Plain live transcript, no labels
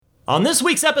On this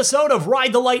week's episode of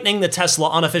Ride the Lightning, the Tesla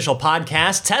unofficial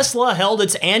podcast, Tesla held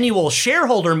its annual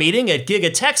shareholder meeting at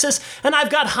Giga Texas, and I've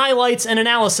got highlights and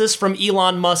analysis from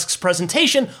Elon Musk's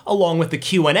presentation along with the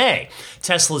Q&A.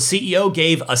 Tesla's CEO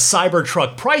gave a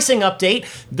Cybertruck pricing update,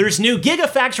 there's new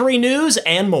Gigafactory news,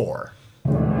 and more.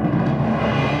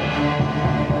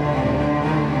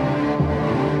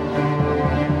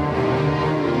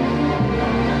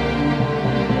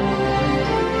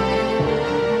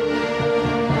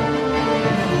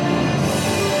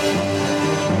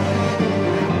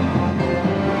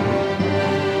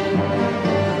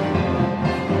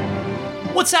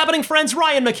 What's happening, friends?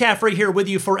 Ryan McCaffrey here with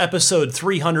you for episode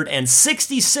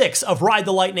 366 of Ride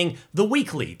the Lightning, the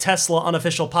weekly Tesla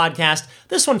unofficial podcast.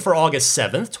 This one for August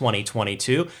 7th,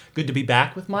 2022. Good to be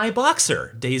back with my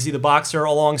boxer, Daisy the Boxer,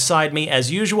 alongside me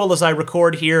as usual as I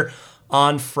record here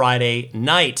on Friday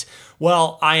night.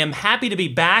 Well, I am happy to be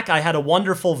back. I had a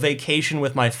wonderful vacation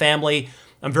with my family.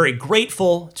 I'm very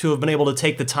grateful to have been able to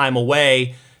take the time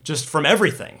away just from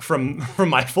everything, from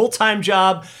my full-time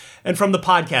job and from the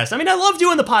podcast. I mean, I love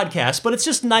doing the podcast, but it's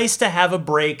just nice to have a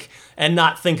break and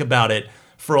not think about it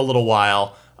for a little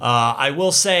while. I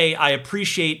will say I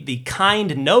appreciate the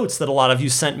kind notes that a lot of you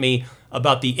sent me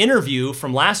about the interview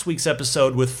from last week's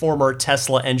episode with former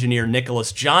Tesla engineer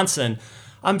Nicholas Johnson.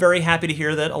 I'm very happy to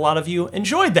hear that a lot of you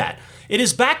enjoyed that. It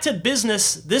is back to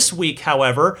business this week,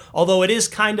 however, although it is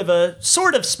kind of a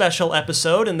sort of special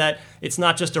episode in that it's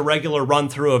not just a regular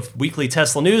run-through of weekly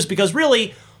Tesla news, because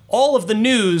really, all of the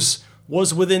news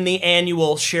was within the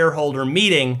annual shareholder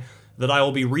meeting that I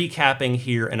will be recapping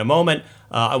here in a moment.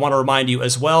 I want to remind you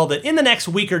as well that in the next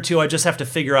week or two, I just have to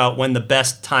figure out when the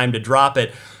best time to drop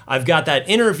it. I've got that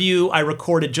interview I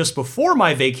recorded just before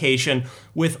my vacation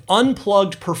with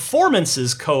Unplugged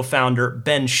Performance's co-founder,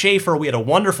 Ben Schaefer. We had a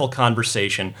wonderful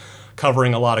conversation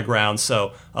covering a lot of ground,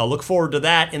 so look forward to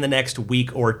that in the next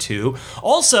week or two.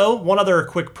 Also, one other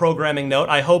quick programming note.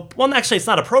 Actually, it's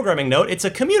not a programming note, it's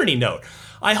a community note.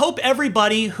 I hope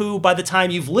everybody who, by the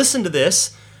time you've listened to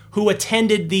this, who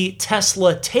attended the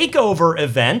Tesla Takeover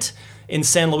event in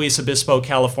San Luis Obispo,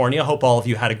 California, hope all of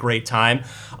you had a great time.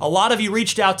 A lot of you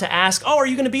reached out to ask, are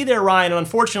you going to be there, Ryan? And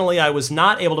unfortunately, I was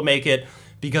not able to make it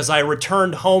because I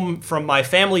returned home from my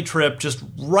family trip just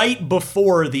right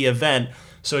before the event.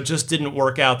 So it just didn't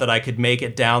work out that I could make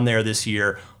it down there this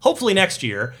year. Hopefully next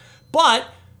year. But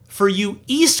for you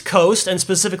East Coast and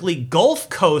specifically Gulf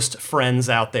Coast friends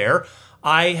out there,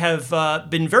 I have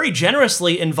been very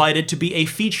generously invited to be a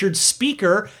featured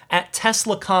speaker at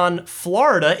TeslaCon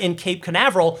Florida in Cape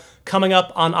Canaveral coming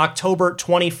up on October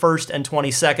 21st and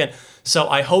 22nd. So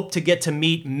I hope to get to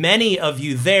meet many of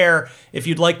you there. If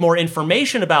you'd like more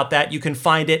information about that, you can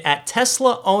find it at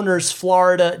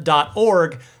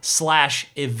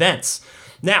teslaownersflorida.org/events.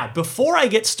 Now, before I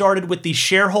get started with the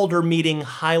shareholder meeting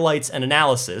highlights and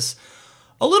analysis,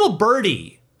 a little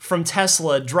birdie from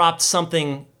Tesla dropped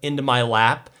something into my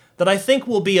lap that I think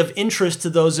will be of interest to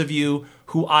those of you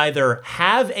who either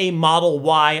have a Model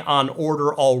Y on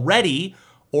order already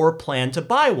or plan to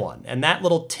buy one. And that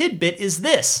little tidbit is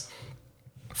this.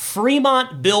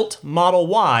 Fremont-built Model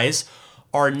Ys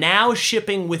are now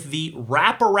shipping with the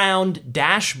wraparound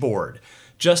dashboard,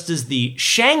 just as the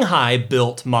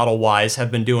Shanghai-built Model Ys have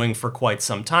been doing for quite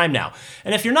some time now.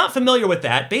 And if you're not familiar with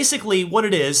that, basically what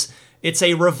it is, it's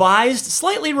a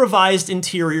slightly revised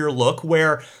interior look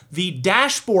where the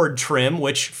dashboard trim,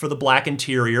 which for the black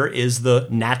interior is the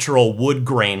natural wood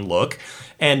grain look,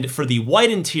 and for the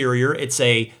white interior, it's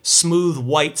a smooth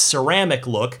white ceramic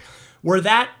look, where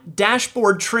that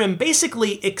dashboard trim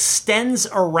basically extends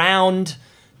around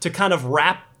to kind of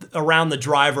wrap around the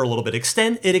driver a little bit.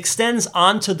 It extends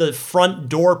onto the front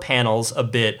door panels a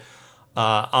bit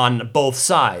on both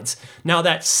sides. Now,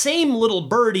 that same little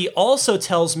birdie also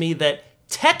tells me that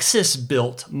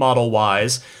Texas-built Model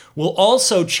Ys will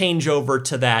also change over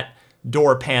to that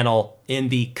door panel in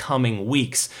the coming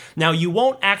weeks. Now, you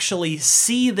won't actually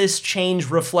see this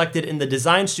change reflected in the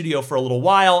design studio for a little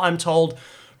while, I'm told.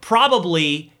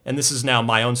 Probably, and this is now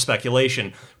my own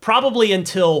speculation, probably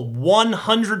until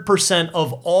 100%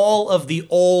 of all of the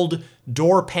old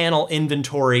door panel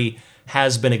inventory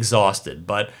has been exhausted.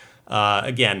 But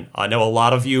again, I know a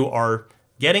lot of you are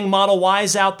getting Model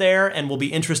Ys out there and will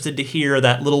be interested to hear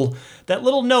that little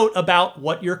note about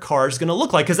what your car is going to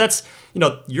look like, because that's,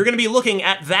 you're going to be looking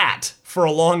at that for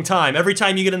a long time. Every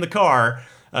time you get in the car,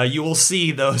 you will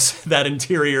see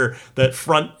that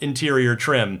front interior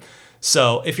trim.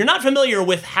 So if you're not familiar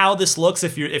with how this looks,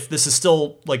 if this is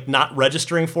still not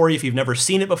registering for you, if you've never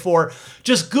seen it before,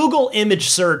 just Google image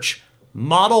search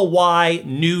Model Y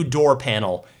new door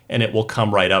panel and it will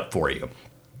come right up for you.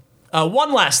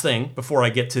 One last thing before I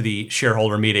get to the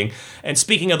shareholder meeting. And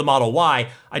speaking of the Model Y,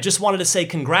 I just wanted to say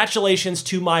congratulations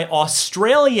to my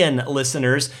Australian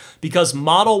listeners because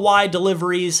Model Y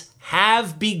deliveries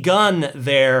have begun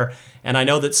there. And I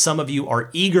know that some of you are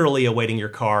eagerly awaiting your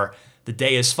car. The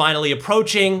day is finally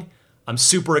approaching. I'm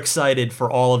super excited for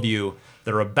all of you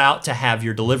that are about to have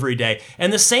your delivery day.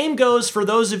 And the same goes for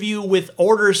those of you with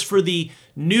orders for the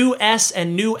new S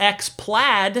and new X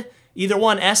Plaid, either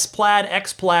one, S Plaid,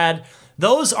 X Plaid.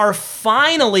 Those are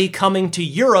finally coming to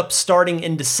Europe starting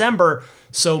in December.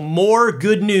 So more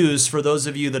good news for those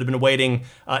of you that have been waiting,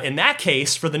 in that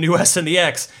case, for the new S and the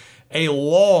X. A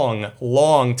long,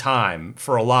 long time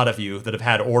for a lot of you that have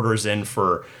had orders in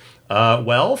for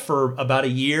about a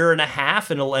year and a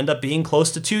half, and it'll end up being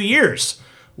close to 2 years,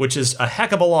 which is a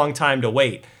heck of a long time to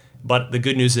wait. But the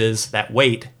good news is that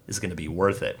wait is going to be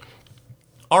worth it.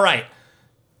 All right,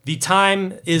 the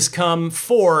time is come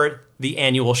for the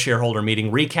annual shareholder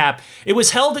meeting recap. It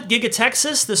was held at Giga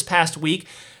Texas this past week.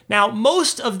 Now,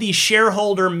 most of the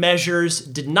shareholder measures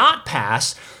did not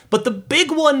pass, but the big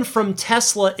one from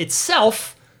Tesla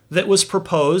itself that was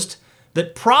proposed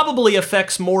that probably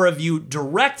affects more of you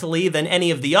directly than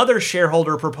any of the other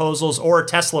shareholder proposals or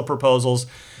Tesla proposals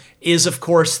is, of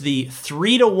course, the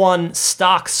 3-to-1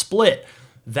 stock split.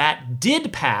 That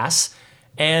did pass,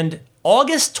 and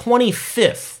August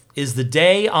 25th is the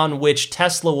day on which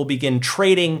Tesla will begin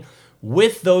trading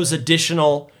with those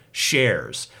additional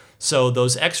shares. So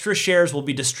those extra shares will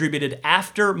be distributed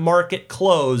after market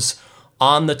close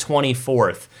on the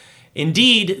 24th.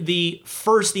 Indeed, the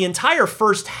entire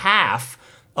first half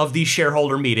of the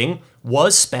shareholder meeting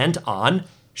was spent on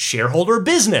shareholder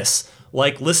business,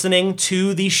 like listening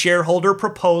to the shareholder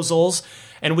proposals,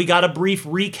 and we got a brief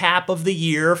recap of the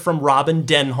year from Robin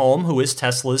Denholm, who is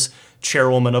Tesla's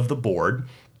chairwoman of the board.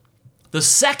 The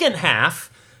second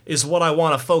half is what I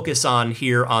want to focus on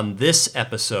here on this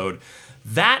episode.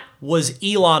 That was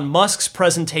Elon Musk's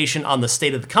presentation on the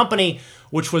state of the company,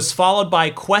 which was followed by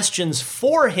questions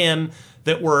for him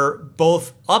that were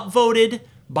both upvoted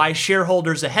by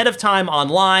shareholders ahead of time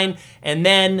online, and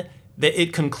then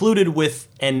it concluded with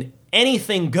an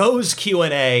anything goes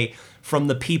Q&A from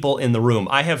the people in the room.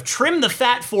 I have trimmed the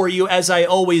fat for you, as I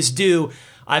always do.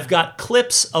 I've got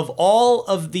clips of all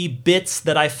of the bits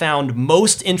that I found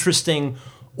most interesting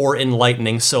or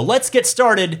enlightening. So let's get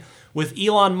started with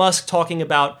Elon Musk talking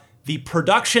about the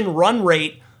production run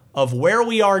rate of where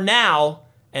we are now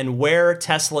and where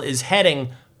Tesla is heading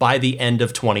by the end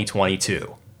of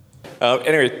 2022.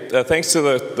 Thanks to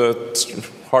the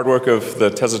hard work of the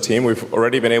Tesla team, we've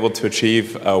already been able to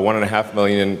achieve a 1.5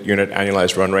 million unit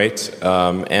annualized run rate.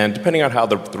 And depending on how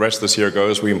the rest of this year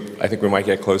goes, I think we might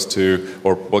get close to,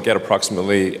 or we'll get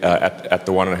approximately at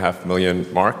the 1.5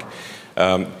 million mark,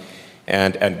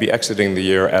 and be exiting the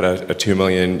year at a 2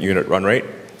 million unit run rate.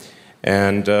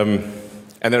 And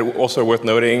then also worth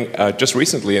noting, just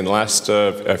recently in the last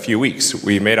few weeks,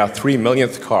 we made our 3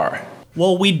 millionth car.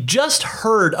 Well, we just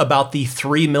heard about the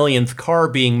 3 millionth car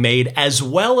being made, as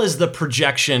well as the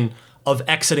projection of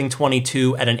exiting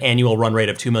 22 at an annual run rate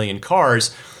of 2 million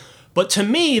cars. But to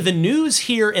me, the news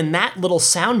here in that little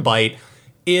soundbite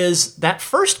is that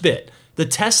first bit. The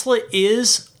Tesla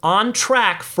is on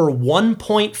track for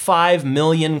 1.5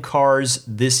 million cars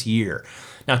this year.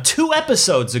 Now, 2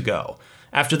 episodes ago,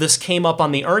 after this came up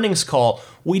on the earnings call,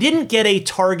 we didn't get a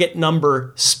target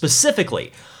number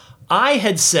specifically. I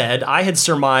had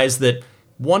surmised that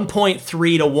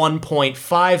 1.3 to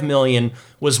 1.5 million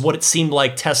was what it seemed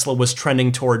like Tesla was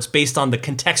trending towards based on the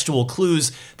contextual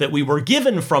clues that we were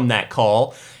given from that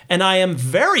call. And I am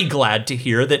very glad to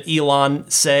hear that Elon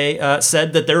said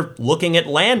that they're looking at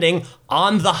landing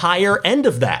on the higher end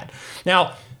of that.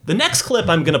 Now, the next clip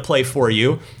I'm going to play for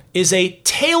you is a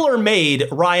tailor-made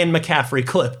Ryan McCaffrey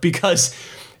clip because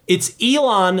it's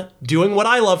Elon doing what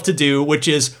I love to do, which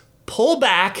is pull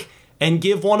back and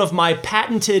give one of my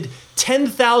patented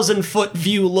 10,000-foot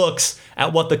view looks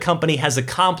at what the company has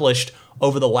accomplished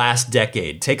over the last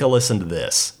decade. Take a listen to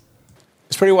this.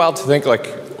 It's pretty wild to think,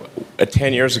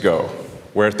 10 years ago,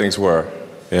 where things were,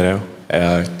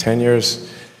 10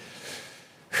 years,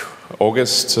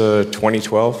 August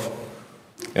 2012,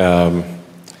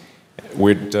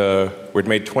 we'd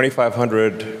made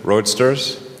 2,500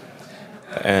 Roadsters,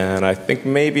 and I think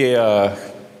maybe a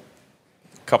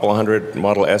couple of hundred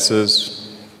Model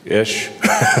S's-ish,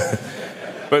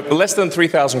 but less than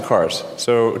 3,000 cars.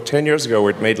 So 10 years ago,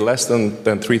 we'd made less than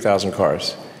 3,000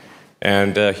 cars.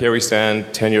 And here we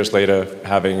stand 10 years later,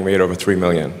 having made over 3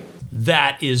 million.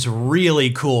 That is really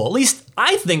cool. At least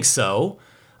I think so.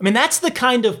 I mean, that's the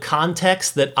kind of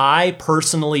context that I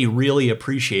personally really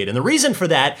appreciate. And the reason for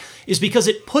that is because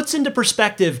it puts into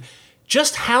perspective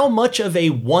just how much of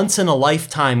a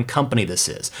once-in-a-lifetime company this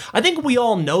is. I think we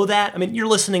all know that. I mean, you're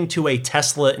listening to a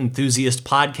Tesla enthusiast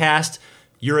podcast.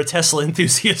 You're a Tesla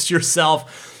enthusiast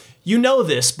yourself. You know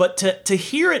this, but to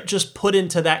hear it just put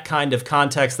into that kind of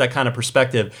context, that kind of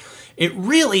perspective, it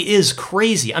really is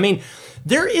crazy. I mean,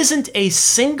 there isn't a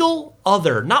single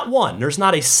other, not one, there's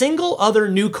not a single other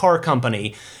new car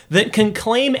company that can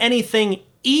claim anything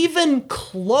even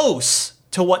close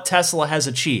to what Tesla has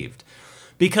achieved.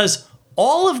 Because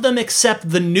all of them except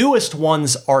the newest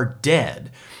ones are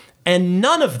dead. And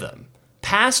none of them,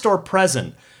 past or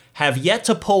present, have yet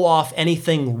to pull off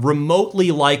anything remotely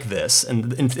like this,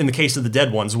 and in the case of the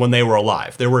dead ones, when they were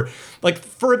alive. There were, like,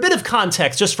 for a bit of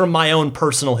context, just from my own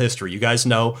personal history, you guys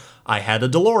know I had a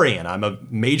DeLorean. I'm a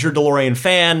major DeLorean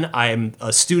fan. I'm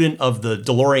a student of the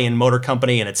DeLorean Motor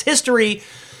Company and its history.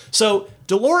 So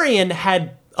DeLorean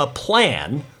had a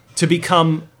plan to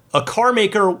become a car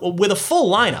maker with a full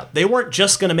lineup. They weren't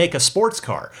just going to make a sports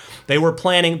car. They were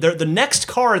planning, the next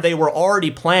car they were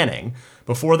already planning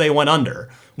before they went under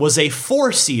was a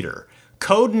 4-seater,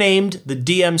 codenamed the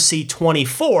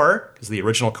DMC-24, because the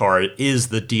original car is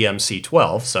the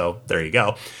DMC-12, so there you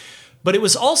go. But it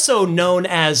was also known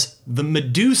as the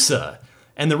Medusa,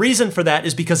 and the reason for that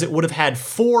is because it would have had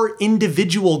 4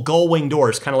 individual gull-wing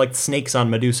doors, kind of like the snakes on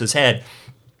Medusa's head.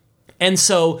 And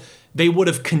so they would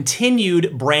have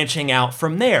continued branching out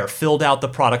from there, filled out the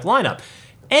product lineup.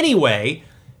 Anyway,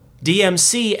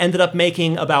 DMC ended up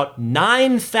making about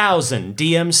 9,000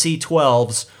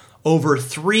 DMC-12s over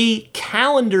 3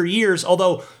 calendar years,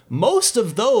 although most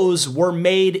of those were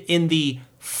made in the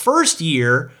first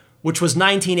year, which was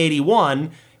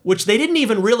 1981, which they didn't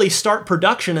even really start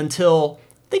production until,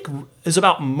 I think it was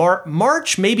about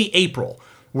March, maybe April,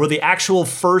 were the actual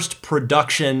first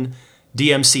production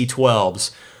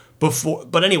DMC-12s.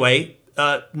 But anyway,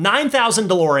 9,000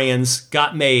 DeLoreans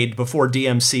got made before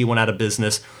DMC went out of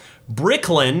business.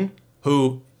 Bricklin,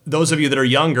 who those of you that are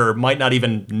younger might not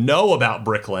even know about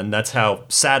Bricklin, that's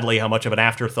sadly how much of an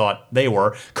afterthought they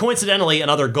were. Coincidentally,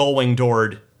 another gull-wing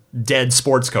doored dead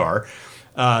sports car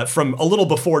from a little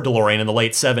before DeLorean in the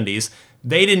late 70s.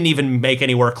 They didn't even make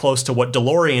anywhere close to what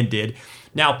DeLorean did.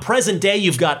 Now, present day,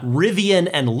 you've got Rivian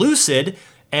and Lucid,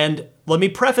 and let me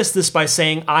preface this by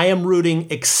saying I am rooting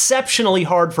exceptionally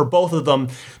hard for both of them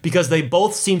because they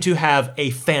both seem to have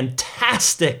a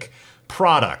fantastic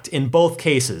product in both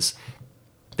cases.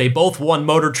 They both won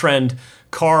Motor Trend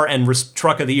Car and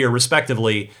Truck of the Year,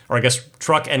 respectively, or I guess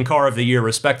Truck and Car of the Year,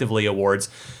 respectively, awards.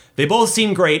 They both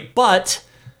seem great, but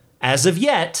as of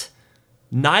yet,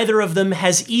 neither of them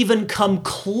has even come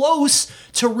close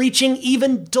to reaching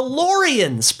even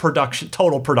DeLorean's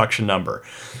total production number.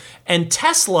 And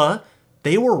Tesla,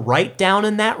 they were right down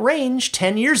in that range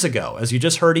 10 years ago. As you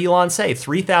just heard Elon say,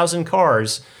 3,000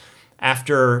 cars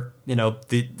after,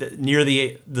 near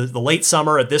the late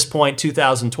summer, at this point,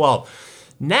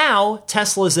 2012. Now,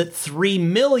 Tesla's at 3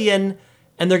 million,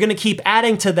 and they're going to keep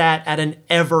adding to that at an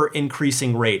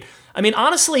ever-increasing rate. I mean,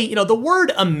 honestly, the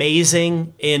word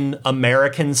amazing in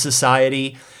American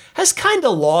society has kind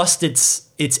of lost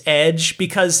its edge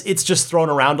because it's just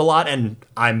thrown around a lot, and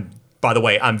by the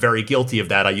way, I'm very guilty of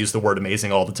that. I use the word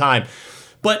amazing all the time.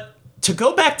 But to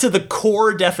go back to the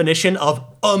core definition of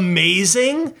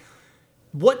amazing,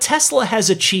 what Tesla has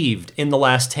achieved in the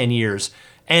last 10 years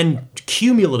and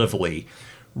cumulatively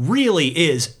really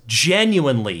is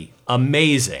genuinely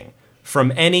amazing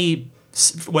from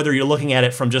whether you're looking at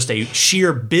it from just a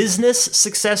sheer business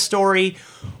success story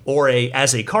or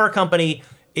as a car company,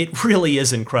 it really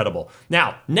is incredible.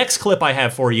 Now, next clip I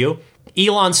have for you,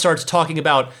 Elon starts talking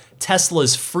about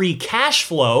Tesla's free cash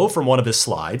flow from one of his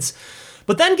slides,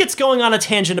 but then gets going on a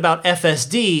tangent about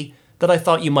FSD that I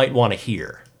thought you might want to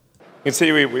hear. You can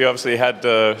see we obviously had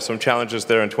some challenges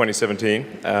there in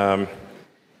 2017, and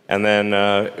then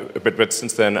but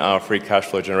since then our free cash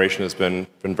flow generation has been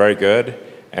very good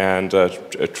and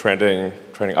trending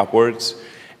upwards,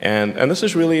 and this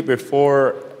is really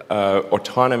before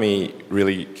autonomy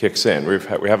really kicks in.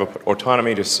 We have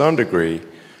autonomy to some degree,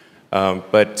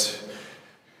 but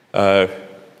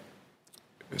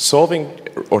solving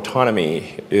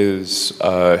autonomy is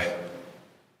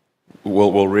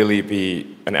will really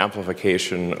be an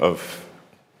amplification of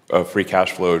free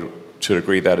cash flow to a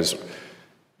degree that is,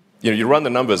 you run the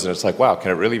numbers and it's like, wow,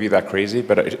 can it really be that crazy?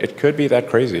 But it could be that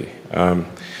crazy.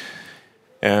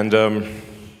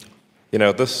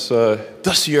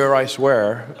 This year, I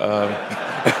swear.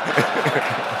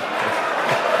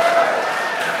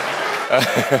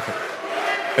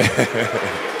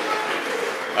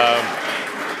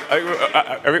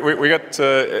 We got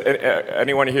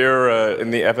anyone here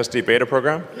in the FSD beta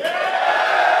program?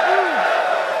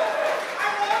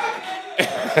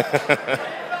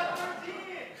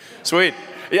 Sweet.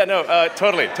 Yeah, no,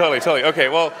 totally. Okay,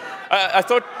 well, I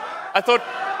thought.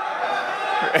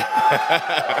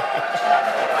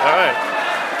 All right.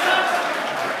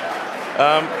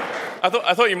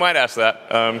 I thought you might ask that.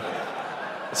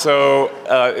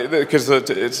 Because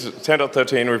it's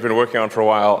 10.13, we've been working on for a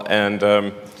while,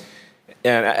 and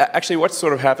actually, what's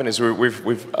sort of happened is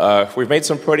we've made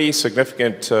some pretty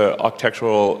significant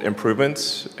architectural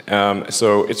improvements.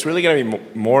 So it's really going to be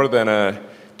more than a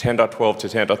 10.12 to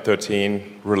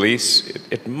 10.13 release.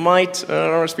 It might, I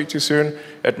don't want to speak too soon,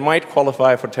 it might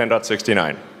qualify for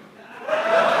 10.69.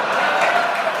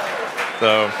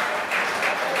 So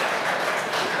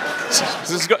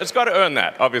it's got to earn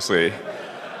that, obviously.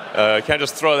 Can't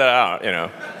just throw that out, you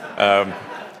know.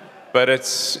 But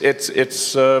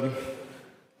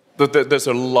there's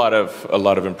a lot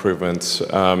of improvements,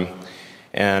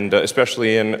 and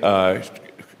especially in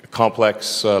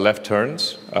complex left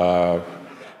turns.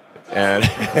 And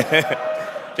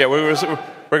yeah, we're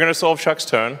going to solve Chuck's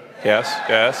turn. Yes,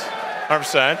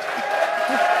 100%.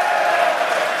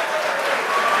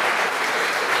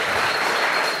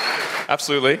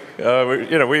 Absolutely. We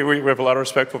have a lot of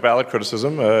respect for valid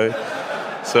criticism. I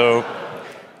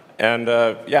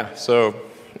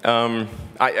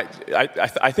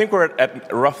think we're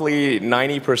at roughly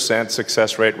 90%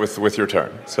 success rate with your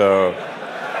turn. So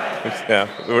yeah,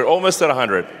 we're almost at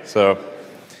 100. So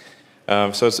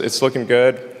it's looking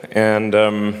good, and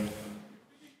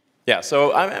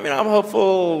So I'm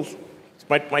hopeful.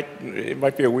 It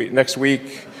might be next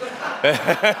week.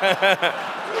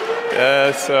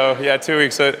 So yeah, 2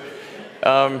 weeks. So,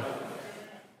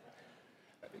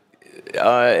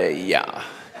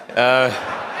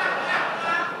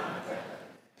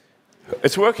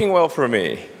 it's working well for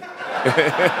me.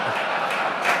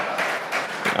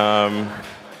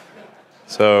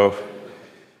 So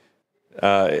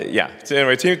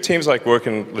anyway, teams like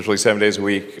working literally 7 days a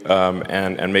week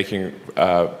and making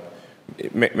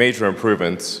major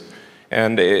improvements,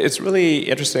 and it's really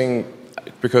interesting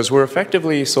because we're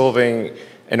effectively solving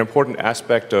an important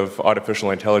aspect of artificial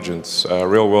intelligence,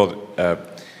 real-world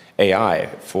AI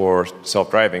for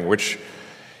self-driving, which,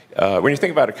 when you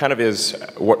think about it, kind of is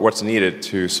what's needed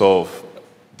to solve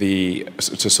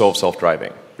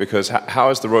self-driving. Because how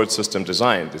is the road system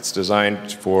designed? It's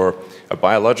designed for a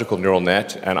biological neural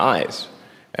net and eyes.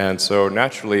 And so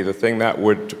naturally, the thing that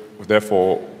would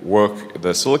therefore work,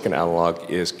 the silicon analog,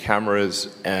 is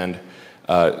cameras and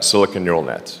silicon neural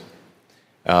nets.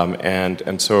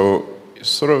 And so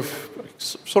sort of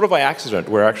by accident,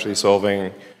 we're actually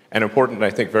solving an important,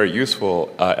 I think, very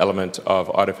useful element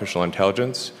of artificial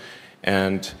intelligence.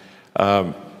 And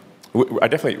I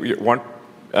definitely want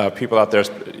people out there,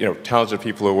 talented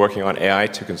people who are working on AI,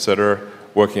 to consider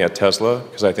working at Tesla,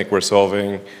 because I think we're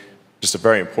solving just a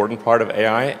very important part of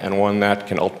AI, and one that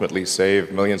can ultimately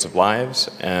save millions of lives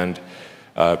and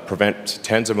prevent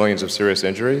tens of millions of serious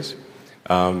injuries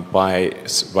by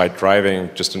driving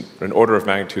just an order of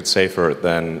magnitude safer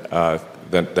than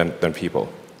people.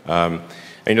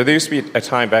 And there used to be a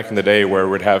time back in the day where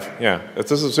we'd have,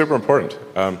 this is super important.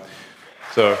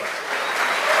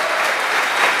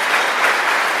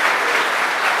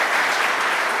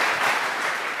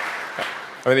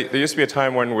 There used to be a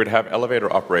time when we'd have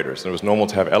elevator operators, and it was normal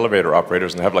to have elevator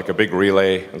operators and have like a big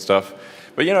relay and stuff.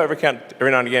 But every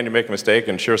now and again you make a mistake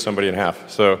and shear somebody in half.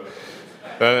 So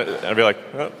I'd be like,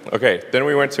 oh, okay. Then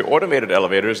we went to automated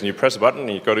elevators, and you press a button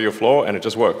and you go to your floor and it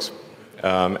just works.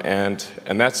 And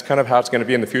that's kind of how it's going to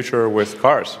be in the future with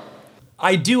cars.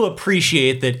 I do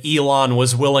appreciate that Elon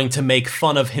was willing to make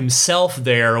fun of himself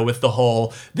there with the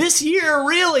whole "this year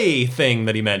really" thing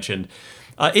that he mentioned.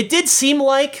 It did seem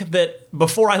like that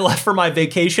before I left for my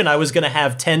vacation, I was going to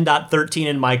have 10.13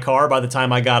 in my car by the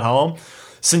time I got home,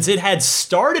 since it had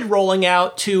started rolling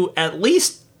out to at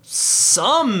least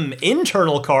some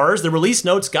internal cars. The release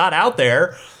notes got out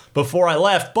there before I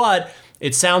left, but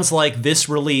it sounds like this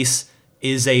release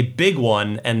is a big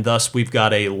one, and thus we've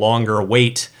got a longer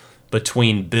wait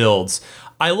between builds.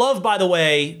 I love, by the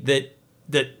way, that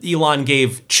Elon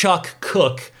gave Chuck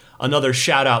Cook another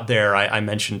shout out there. I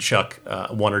mentioned Chuck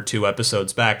 1 or 2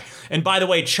 episodes back. And by the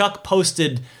way, Chuck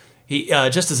posted,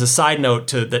 just as a side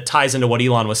note that ties into what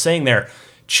Elon was saying there,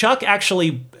 Chuck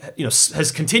actually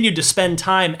has continued to spend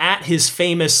time at his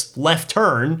famous left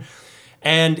turn,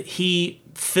 and he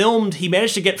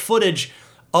managed to get footage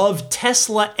of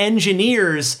Tesla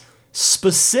engineers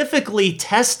specifically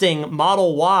testing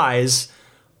Model Ys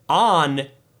on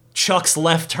Chuck's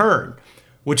left turn,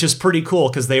 which is pretty cool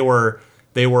because they were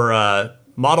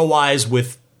Model Ys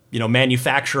with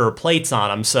manufacturer plates on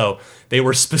them, so they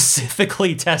were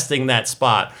specifically testing that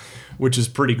spot, which is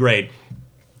pretty great.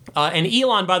 And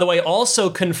Elon, by the way, also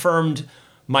confirmed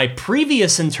my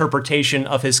previous interpretation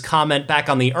of his comment back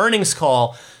on the earnings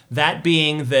call, that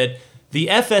being that the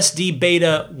FSD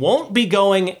beta won't be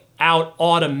going out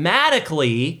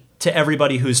automatically to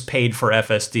everybody who's paid for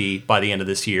FSD by the end of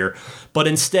this year, but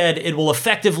instead it will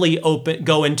effectively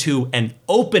go into an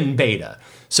open beta.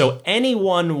 So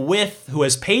anyone who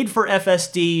has paid for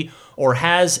FSD or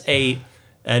has a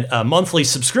monthly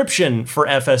subscription for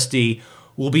FSD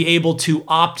will be able to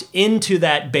opt into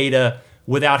that beta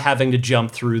without having to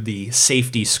jump through the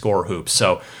safety score hoops.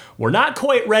 So we're not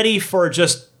quite ready for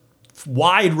just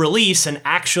wide release and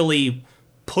actually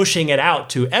pushing it out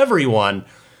to everyone,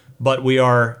 but we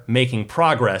are making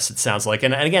progress, it sounds like.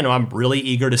 And again, I'm really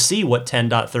eager to see what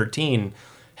 10.13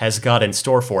 has got in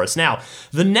store for us. Now,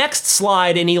 the next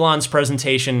slide in Elon's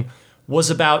presentation was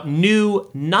about new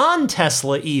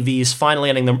non-Tesla EVs finally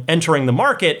entering the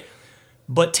market,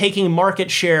 but taking market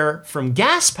share from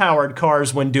gas-powered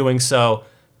cars when doing so,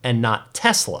 and not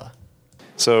Tesla.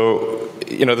 So,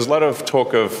 there's a lot of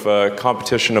talk of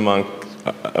competition among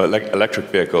electric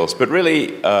vehicles, but really,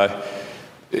 the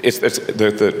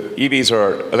EVs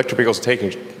electric vehicles are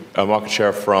taking market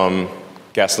share from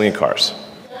gasoline cars.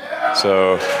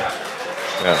 So,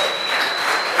 yeah.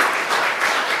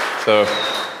 So,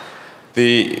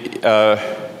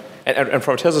 and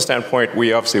from a Tesla standpoint,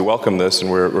 we obviously welcome this, and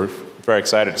we're very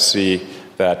excited to see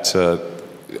that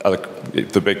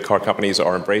the big car companies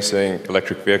are embracing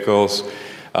electric vehicles.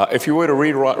 If you were to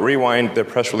rewind their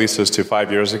press releases to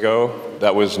 5 years ago,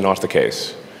 that was not the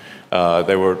case.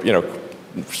 They were,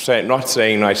 not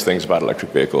saying nice things about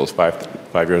electric vehicles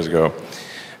five years ago.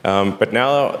 But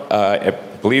now, I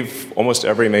believe almost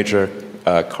every major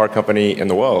car company in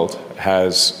the world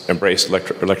has embraced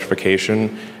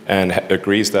electrification and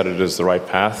agrees that it is the right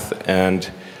path. And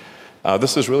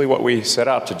this is really what we set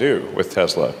out to do with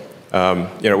Tesla.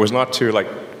 It was not to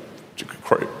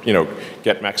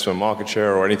get maximum market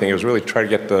share or anything. It was really try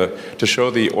to show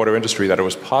the auto industry that it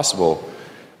was possible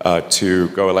to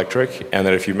go electric, and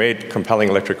that if you made compelling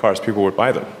electric cars, people would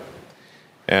buy them.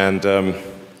 And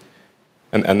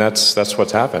that's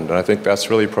what's happened. And I think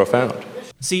that's really profound.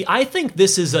 See, I think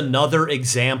this is another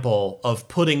example of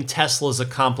putting Tesla's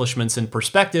accomplishments in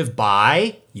perspective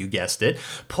by, you guessed it,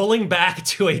 pulling back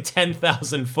to a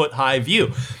 10,000-foot high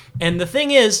view. And the thing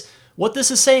is, what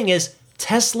this is saying is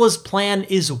Tesla's plan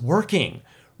is working.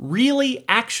 Really,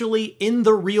 actually, in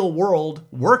the real world,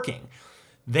 working.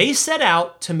 They set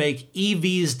out to make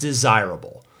EVs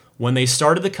desirable when they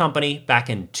started the company back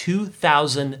in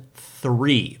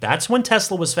 2003. That's when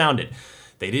Tesla was founded.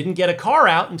 They didn't get a car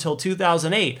out until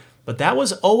 2008, but that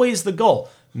was always the goal.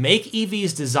 Make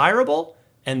EVs desirable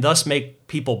and thus make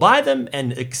people buy them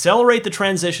and accelerate the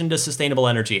transition to sustainable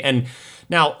energy. And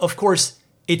now, of course,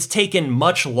 it's taken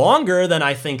much longer than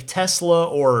I think Tesla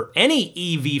or any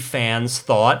EV fans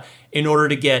thought in order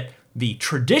to get the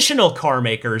traditional car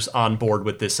makers on board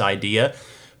with this idea,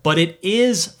 but it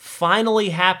is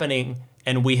finally happening,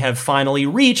 and we have finally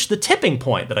reached the tipping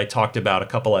point that I talked about a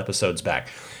couple episodes back.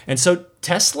 And so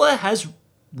Tesla has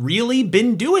really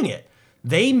been doing it.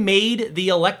 They made the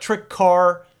electric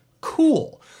car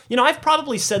cool. I've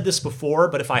probably said this before,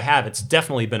 but if I have, it's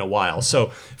definitely been a while. So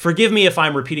forgive me if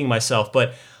I'm repeating myself,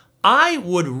 but I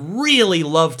would really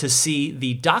love to see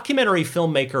the documentary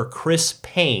filmmaker Chris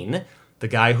Payne, the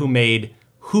guy who made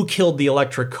Who Killed the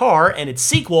Electric Car and its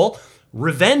sequel,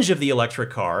 Revenge of the Electric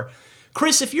Car.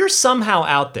 Chris, if you're somehow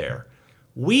out there,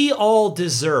 we all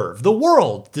deserve, the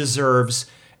world deserves,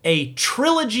 a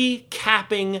trilogy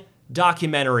capping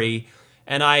documentary,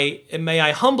 and may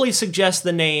I humbly suggest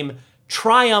the name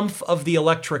Triumph of the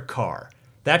Electric Car.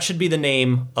 That should be the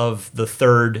name of the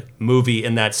third movie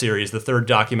in that series, the third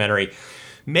documentary.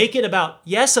 Make it about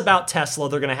Tesla.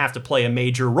 They're going to have to play a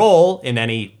major role in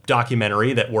any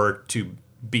documentary that were to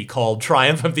be called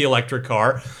Triumph of the Electric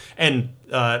Car. And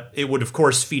it would, of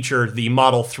course, feature the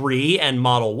Model 3 and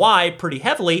Model Y pretty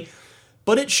heavily.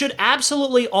 But it should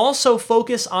absolutely also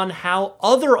focus on how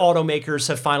other automakers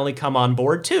have finally come on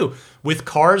board too, with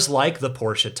cars like the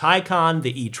Porsche Taycan,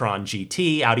 the e-tron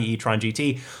GT, Audi e-tron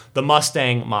GT, the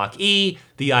Mustang Mach-E,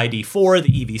 the ID4,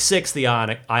 the EV6, the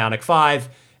Ioniq 5,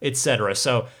 etc.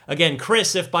 So again,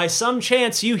 Chris, if by some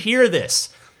chance you hear this,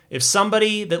 if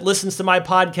somebody that listens to my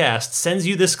podcast sends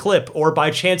you this clip, or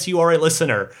by chance you are a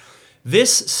listener,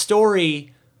 this story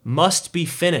must be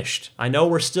finished. I know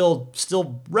we're still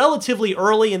relatively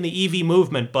early in the EV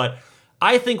movement, but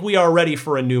I think we are ready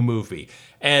for a new movie.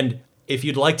 And If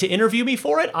you'd like to interview me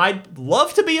for it, I'd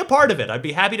love to be a part of it. I'd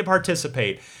be happy to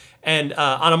participate. And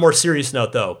on a more serious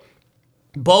note, though,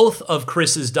 both of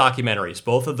Chris's documentaries,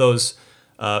 both of those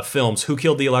films, Who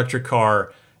Killed the Electric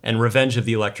Car and Revenge of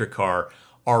the Electric Car,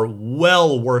 are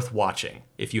well worth watching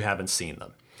if you haven't seen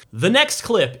them. The next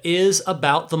clip is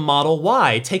about the Model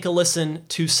Y. Take a listen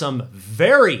to some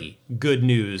very good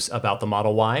news about the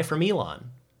Model Y from Elon.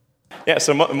 Yeah,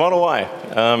 so Model Y.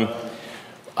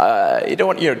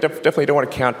 Definitely don't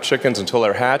want to count chickens until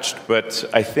they're hatched, but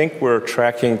I think we're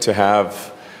tracking to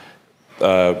have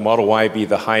Model Y be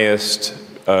the highest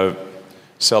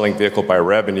selling vehicle by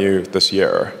revenue this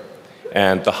year,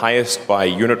 and the highest by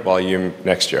unit volume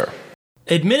next year.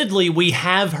 Admittedly, we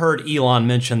have heard Elon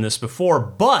mention this before,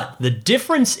 but the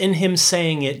difference in him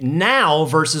saying it now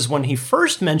versus when he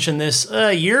first mentioned this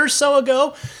a year or so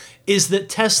ago is that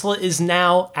Tesla is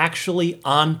now actually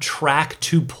on track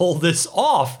to pull this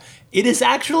off. It is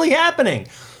actually happening.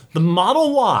 The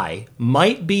Model Y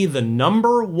might be the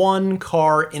 #1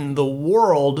 car in the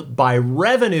world by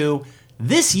revenue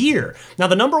this year. Now,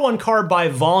 the #1 car by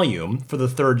volume for the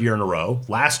third year in a row,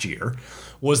 last year,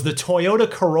 was the Toyota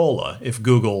Corolla, if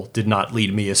Google did not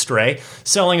lead me astray,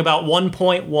 selling about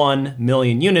 1.1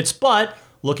 million units. But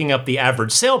looking up the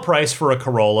average sale price for a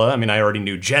Corolla, I mean, I already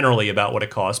knew generally about what it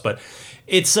costs, but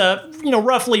it's,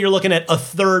 roughly you're looking at a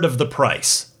third of the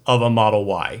price of a Model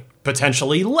Y,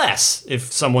 potentially less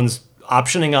if someone's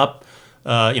optioning up,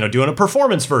 doing a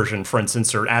performance version, for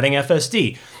instance, or adding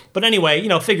FSD. But anyway,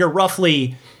 figure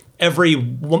roughly every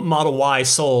Model Y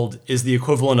sold is the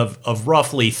equivalent of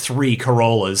roughly 3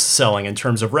 Corollas selling in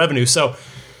terms of revenue. So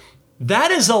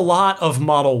that is a lot of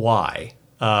Model Y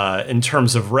in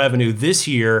terms of revenue this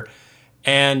year.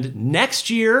 And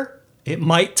next year, it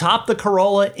might top the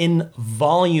Corolla in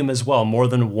volume as well. More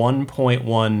than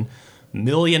 1.1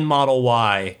 million Model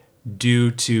Y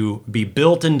due to be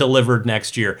built and delivered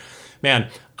next year. Man,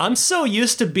 I'm so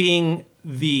used to being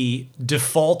the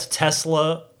default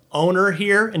Tesla owner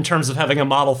here in terms of having a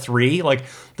Model 3. Like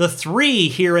the 3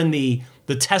 here in the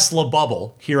Tesla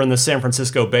bubble here in the San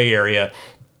Francisco Bay Area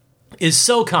is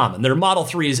so common. There are Model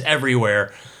 3s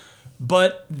everywhere.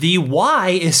 But the Y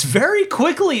is very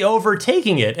quickly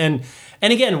overtaking it. And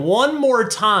again, one more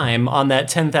time on that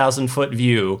 10,000-foot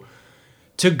view,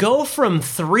 to go from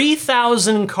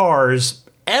 3,000 cars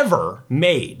ever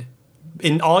made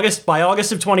by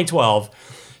August of 2012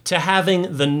 to having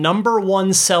the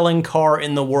 #1 selling car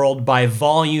in the world by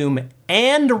volume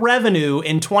and revenue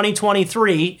in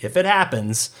 2023, if it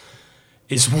happens,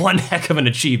 is one heck of an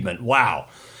achievement. Wow.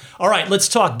 All right, let's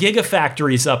talk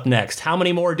gigafactories up next. How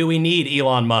many more do we need,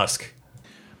 Elon Musk?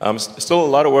 Still a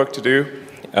lot of work to do.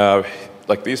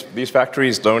 These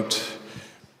factories don't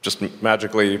just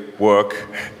magically work.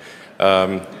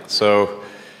 Still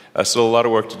a lot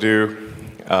of work to do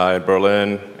in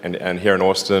Berlin and here in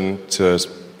Austin to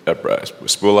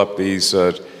spool up these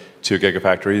 2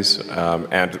 gigafactories.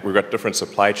 And we've got different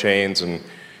supply chains, and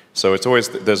so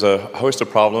there's a host of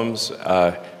problems.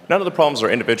 None of the problems are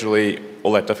individually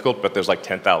all that difficult, but there's like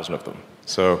 10,000 of them.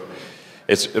 So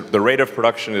the rate of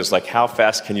production is like how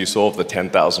fast can you solve the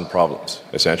 10,000 problems,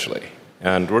 essentially.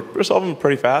 And we're solving them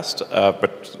pretty fast,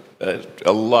 but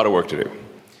a lot of work to do.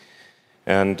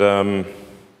 And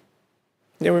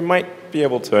we might be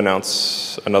able to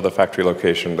announce another factory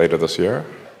location later this year.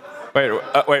 Where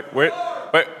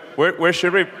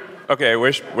should we? Okay,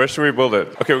 where should we build it?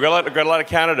 Okay, we've got a lot of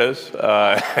candidates.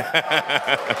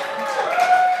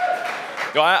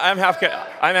 I'm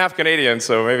half Canadian,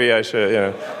 so maybe I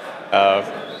should,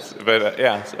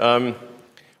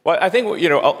 Well, I think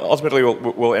ultimately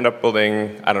we'll end up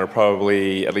building, I don't know,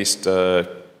 probably at least 10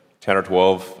 or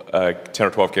 12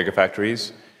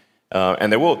 gigafactories,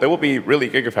 and there will be really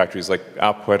gigafactories like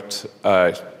output,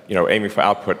 aiming for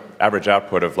average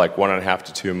output of like 1.5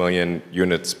 to 2 million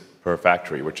units per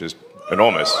factory, which is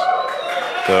enormous.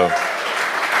 So.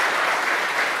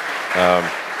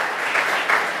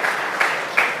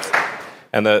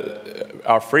 And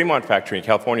our Fremont factory in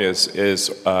California is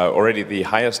already the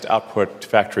highest output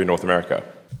factory in North America.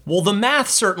 Well, the math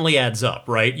certainly adds up,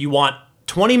 right? You want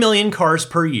 20 million cars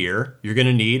per year. You're going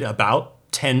to need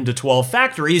about 10 to 12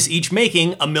 factories, each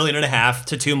making 1.5 million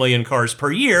to 2 million cars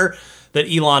per year that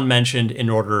Elon mentioned in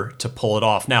order to pull it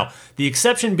off. Now, the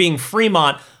exception being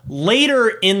Fremont. Later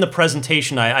in the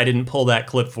presentation, I didn't pull that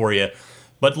clip for you,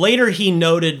 but later he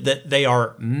noted that they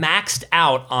are maxed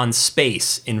out on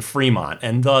space in Fremont,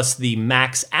 and thus the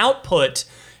max output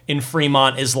in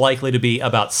Fremont is likely to be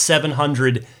about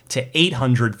 700 to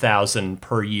 800,000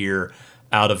 per year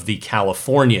out of the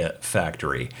California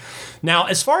factory. Now,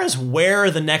 as far as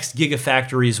where the next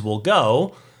gigafactories will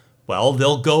go, well,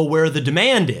 they'll go where the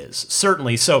demand is,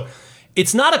 certainly. So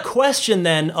it's not a question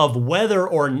then of whether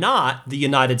or not the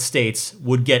United States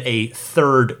would get a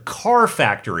third car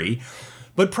factory,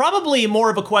 but probably more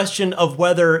of a question of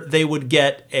whether they would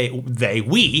get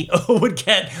we would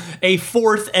get a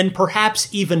fourth and perhaps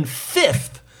even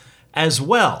fifth as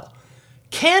well.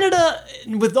 Canada,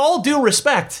 with all due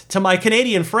respect to my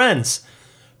Canadian friends,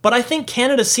 but I think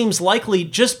Canada seems likely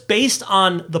just based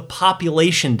on the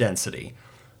population density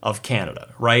of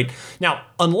Canada, right? Now,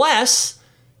 unless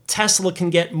Tesla can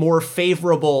get more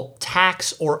favorable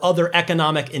tax or other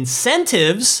economic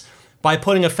incentives by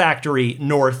putting a factory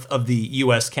north of the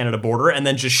US-Canada border and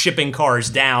then just shipping cars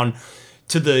down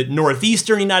to the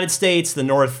northeastern United States, the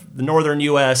northern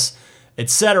US,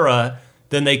 etc.,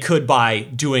 then they could by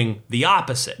doing the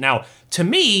opposite. Now, to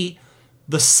me,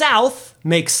 the South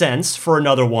makes sense for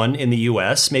another one in the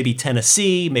US, maybe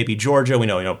Tennessee, maybe Georgia. We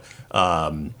know,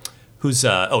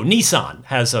 Nissan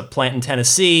has a plant in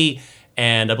Tennessee.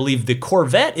 And I believe the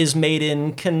Corvette is made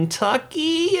in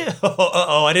Kentucky.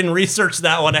 I didn't research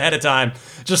that one ahead of time.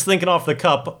 Just thinking off the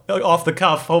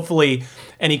cuff. Hopefully,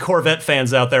 any Corvette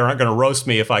fans out there aren't going to roast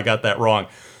me if I got that wrong.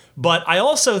 But I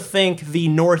also think the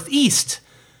Northeast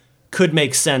could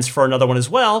make sense for another one as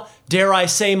well. Dare I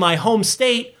say my home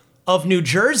state of New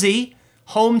Jersey,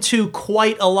 home to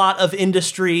quite a lot of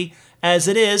industry as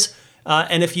it is.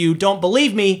 And if you don't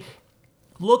believe me,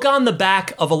 look on the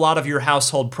back of a lot of your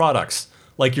household products,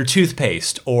 like your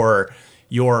toothpaste or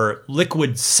your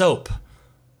liquid soap.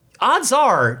 Odds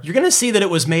are you're going to see that it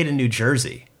was made in New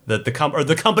Jersey, that the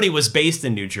company was based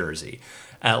in New Jersey,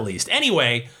 at least.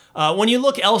 Anyway, when you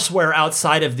look elsewhere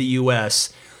outside of the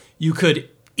U.S., you could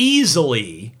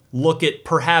easily look at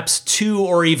perhaps 2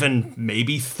 or even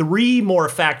maybe 3 more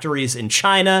factories in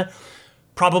China,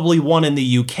 probably one in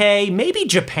the UK, maybe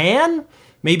Japan,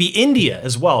 maybe India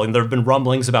as well. And there have been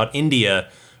rumblings about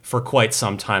India for quite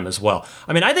some time as well.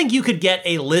 I mean, I think you could get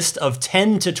a list of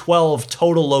 10 to 12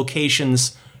 total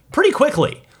locations pretty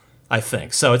quickly, I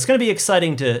think. So it's going to be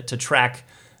exciting to track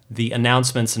the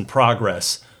announcements and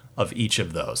progress of each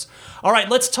of those. All right,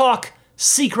 let's talk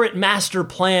Secret Master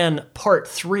Plan Part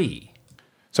 3.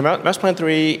 So Master Plan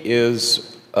 3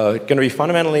 is going to be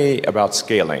fundamentally about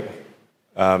scaling.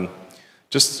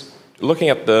 Just looking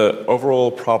at the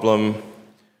overall problem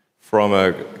from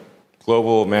a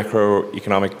global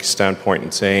macroeconomic standpoint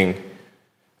and saying,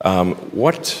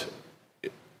 what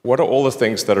are all the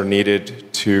things that are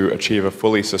needed to achieve a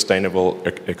fully sustainable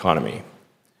economy?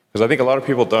 Because I think a lot of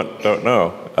people don't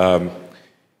know.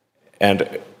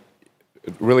 And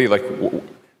really, like,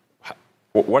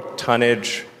 what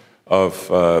tonnage of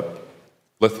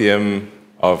lithium,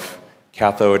 of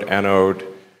cathode, anode,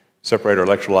 separator,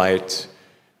 electrolyte,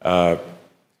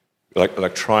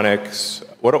 electronics,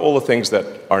 what are all the things that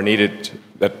are needed,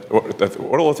 what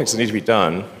are all the things that need to be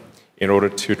done in order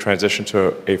to transition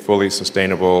to a fully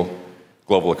sustainable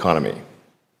global economy?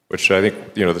 Which I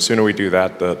think, the sooner we do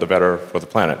that, the better for the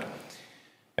planet.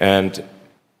 And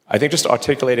I think just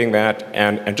articulating that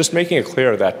and just making it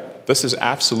clear that this is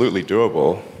absolutely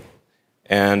doable,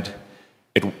 and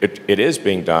it is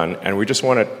being done, and we just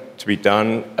want it to be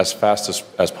done as fast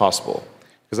as possible.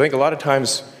 Because I think a lot of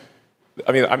times,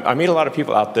 I meet a lot of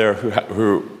people out there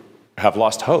who have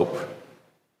lost hope.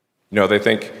 They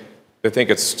think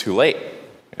it's too late,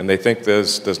 and they think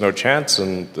there's no chance,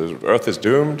 and the Earth is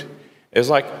doomed. It's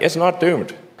like, it's not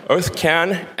doomed. Earth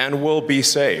can and will be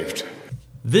saved.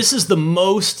 This is the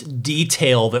most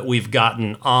detail that we've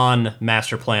gotten on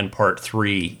Master Plan Part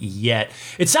 3 yet.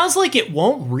 It sounds like it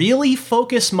won't really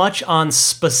focus much on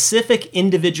specific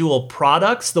individual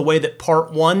products the way that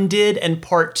Part 1 did and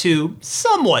Part 2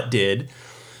 somewhat did.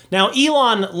 Now,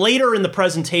 Elon later in the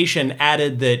presentation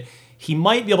added that he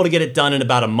might be able to get it done in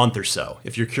about a month or so,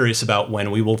 if you're curious about when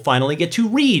we will finally get to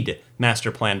read Master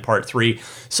Plan Part 3.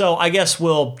 So I guess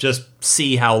we'll just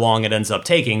see how long it ends up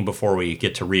taking before we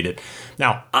get to read it.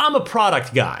 Now, I'm a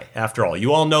product guy, after all.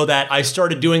 You all know that. I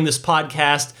started doing this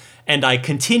podcast, and I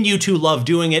continue to love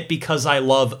doing it because I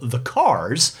love the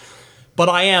cars. But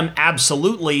I am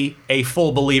absolutely a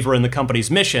full believer in the company's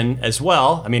mission as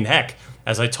well. I mean, heck,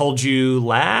 as I told you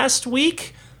last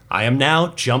week, I am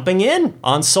now jumping in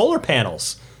on solar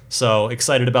panels. So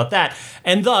excited about that.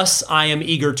 And thus, I am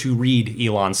eager to read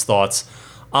Elon's thoughts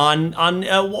on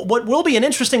what will be an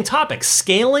interesting topic,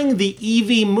 scaling the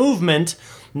EV movement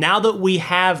now that we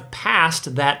have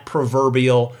passed that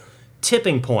proverbial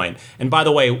tipping point. And by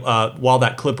the way, while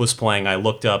that clip was playing, I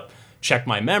looked up, checked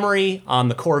my memory on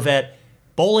the Corvette,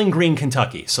 Bowling Green,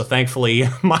 Kentucky. So thankfully,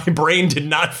 my brain did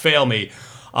not fail me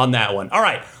on that one. All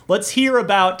right, let's hear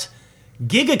about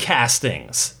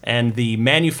gigacastings and the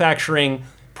manufacturing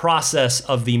process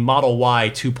of the Model Y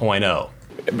 2.0?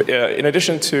 In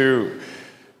addition to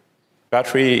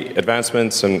battery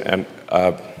advancements and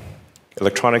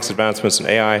electronics advancements and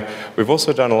AI, we've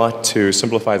also done a lot to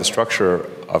simplify the structure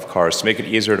of cars to make it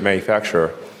easier to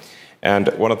manufacture. And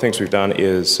one of the things we've done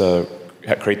is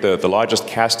create the largest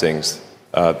castings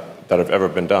that have ever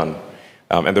been done.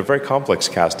 And they're very complex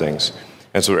castings.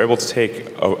 And so we're able to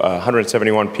take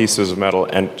 171 pieces of metal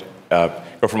and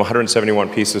go from 171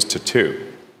 pieces to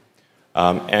 2.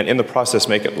 And in the process,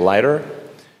 make it lighter,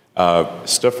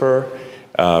 stiffer,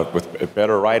 with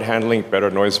better ride handling, better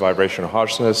noise vibration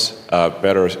harshness,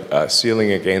 better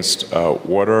sealing against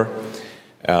water.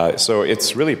 So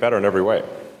it's really better in every way.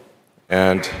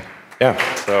 And yeah,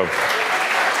 so.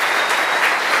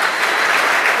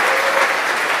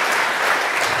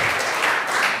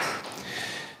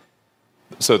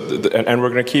 And we're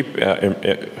going to keep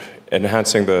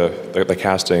enhancing the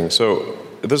casting. So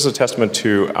this is a testament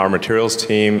to our materials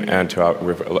team and to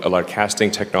we have a lot of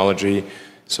casting technology.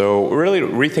 So we're really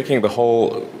rethinking the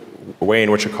whole way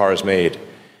in which a car is made,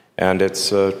 and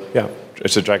it's a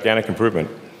gigantic improvement.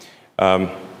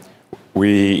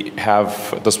 We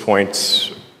have at this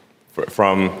point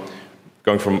from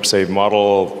going from say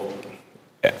Model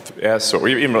S or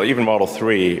even Model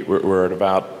 3, we're at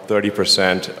about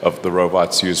 30% of the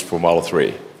robots used for Model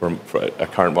 3 for a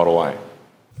current Model Y.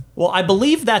 Well, I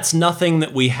believe that's nothing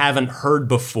that we haven't heard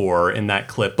before in that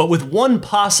clip, but with one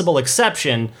possible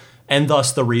exception, and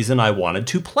thus the reason I wanted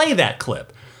to play that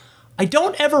clip. I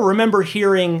don't ever remember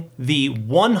hearing the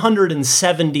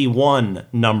 171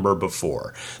 number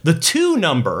before. The 2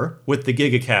 number with the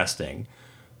gigacasting,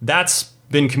 that's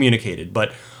been communicated,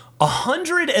 but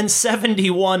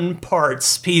 171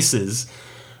 pieces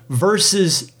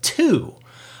versus 2.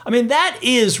 I mean, that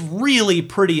is really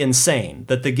pretty insane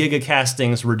that the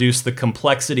gigacastings reduce the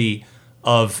complexity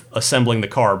of assembling the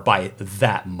car by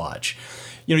that much.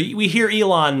 You know, we hear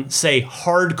Elon say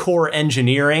hardcore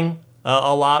engineering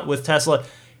a lot with Tesla,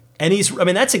 and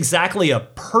that's exactly a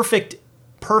perfect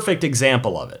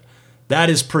example of it. That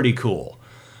is pretty cool.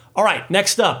 All right,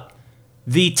 next up.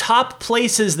 The top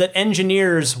places that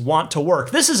engineers want to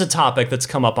work. This is a topic that's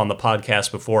come up on the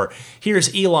podcast before. Here's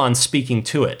Elon speaking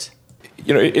to it.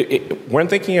 You know, when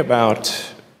thinking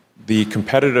about the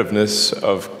competitiveness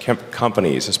of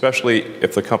companies, especially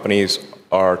if the companies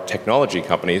are technology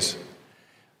companies,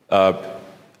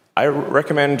 I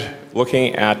recommend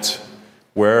looking at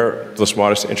where the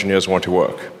smartest engineers want to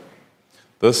work.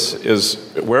 This is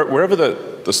wherever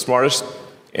the smartest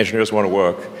engineers want to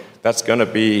work. That's going to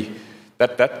be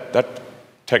that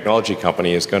technology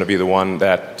company is going to be the one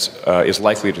that is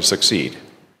likely to succeed.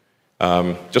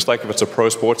 Just like if it's a pro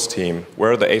sports team,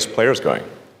 where are the ace players going?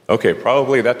 Okay,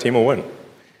 probably that team will win.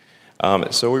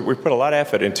 So we put a lot of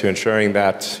effort into ensuring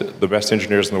that the best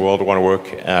engineers in the world want to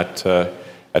work at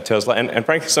Tesla. And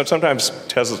frankly, sometimes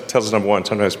Tesla's number one,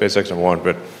 sometimes SpaceX number one.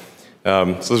 But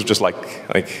so this was just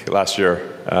like last year.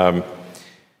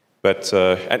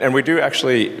 And we do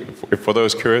actually, for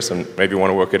those curious and maybe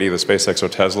want to work at either SpaceX or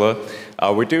Tesla,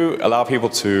 we do allow people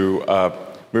to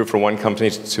move from one company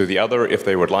to the other if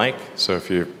they would like. So if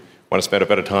you want to spend a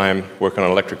better time working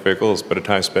on electric vehicles, better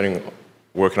time spending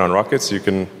working on rockets, you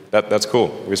can. That's cool.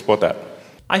 We support that.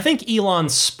 I think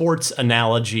Elon's sports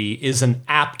analogy is an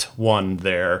apt one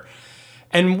there.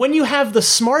 And when you have the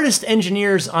smartest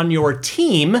engineers on your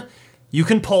team, you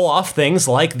can pull off things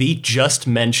like the just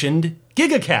mentioned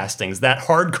gigacastings, that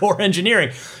hardcore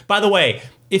engineering. By the way,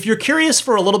 if you're curious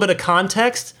for a little bit of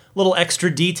context, a little extra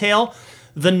detail,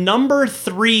 the number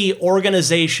 3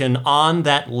 organization on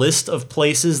that list of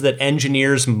places that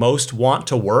engineers most want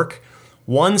to work,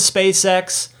 1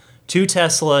 SpaceX, 2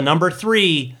 Tesla, number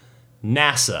 3,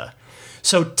 NASA.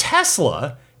 So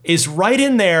Tesla is right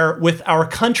in there with our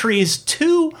country's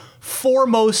 2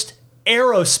 foremost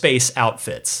aerospace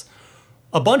outfits.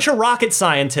 A bunch of rocket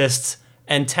scientists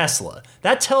and Tesla.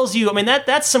 That tells you,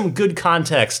 that's some good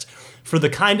context for the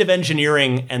kind of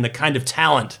engineering and the kind of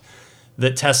talent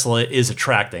that Tesla is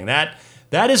attracting. That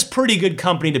is pretty good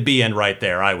company to be in right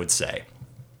there, I would say.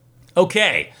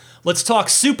 Okay, let's talk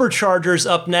superchargers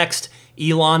up next.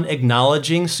 Elon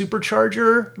acknowledging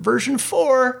supercharger version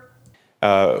 4.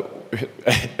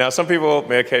 Now, some people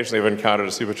may occasionally have encountered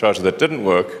a supercharger that didn't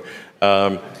work,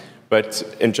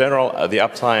 but in general, the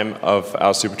uptime of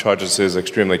our superchargers is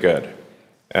extremely good.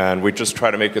 And we just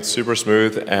try to make it super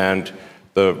smooth, and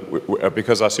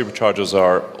because our superchargers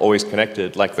are always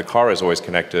connected, like the car is always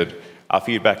connected, our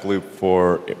feedback loop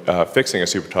for fixing a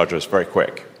supercharger is very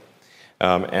quick.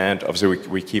 And obviously,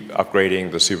 we keep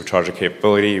upgrading the supercharger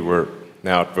capability. We're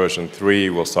now at version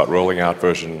 3. We'll start rolling out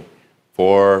version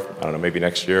 4, I don't know, maybe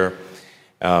next year.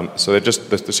 So the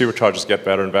superchargers get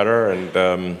better and better,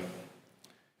 and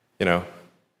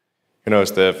who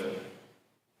knows? Actually,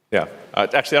 I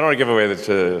don't want to give away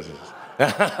the.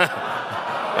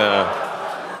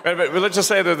 But let's just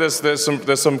say that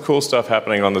there's some cool stuff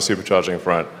happening on the supercharging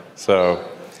front. So,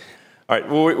 all right,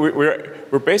 well,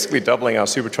 we're basically doubling our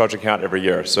supercharger count every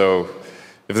year. So,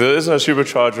 if there isn't a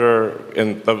supercharger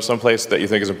in some place that you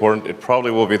think is important, it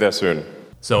probably will be there soon.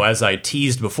 So as I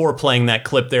teased before playing that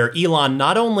clip there, Elon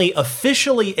not only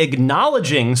officially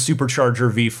acknowledging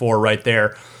Supercharger V4 right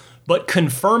there, but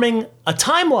confirming a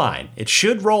timeline. It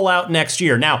should roll out next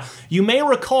year. Now, you may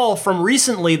recall from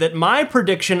recently that my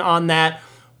prediction on that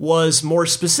was more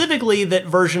specifically that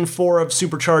version 4 of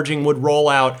Supercharging would roll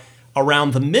out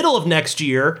around the middle of next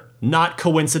year, not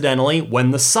coincidentally, when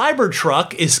the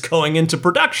Cybertruck is going into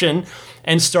production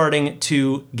and starting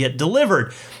to get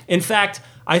delivered. In fact,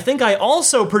 I think I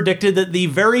also predicted that the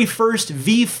very first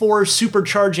V4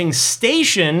 supercharging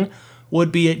station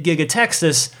would be at Giga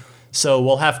Texas, so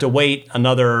we'll have to wait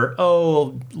another,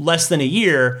 less than a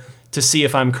year to see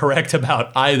if I'm correct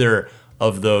about either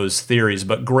of those theories.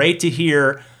 But great to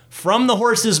hear from the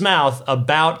horse's mouth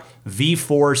about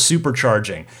V4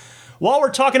 supercharging. While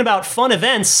we're talking about fun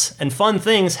events and fun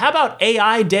things, how about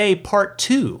AI Day Part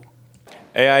 2?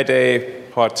 AI Day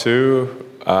Part 2,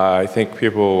 I think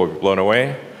people will be blown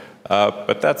away,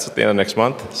 but that's at the end of next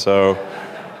month, so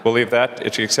we'll leave that,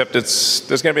 except there's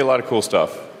going to be a lot of cool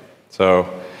stuff. So,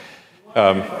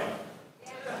 I'm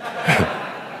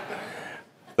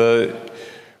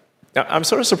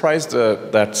sort of surprised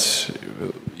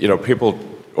that people,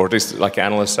 or at least like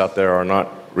analysts out there, are not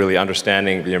really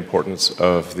understanding the importance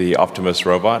of the Optimus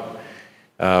robot.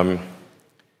 My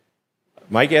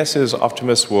guess is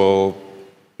Optimus will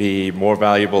be more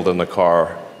valuable than the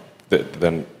car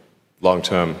than long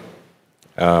term.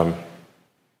 And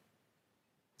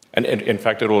in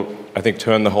fact, it'll, I think,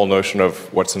 turn the whole notion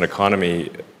of what's an economy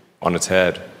on its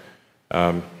head.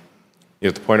 At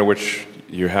the point at which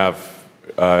you have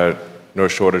no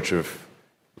shortage of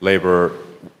labor,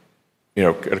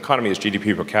 an economy is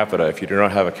GDP per capita. If you do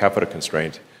not have a capita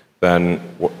constraint, then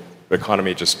the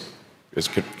economy just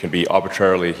can be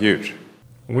arbitrarily huge.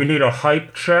 We need a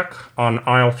hype check on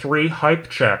aisle 3. Hype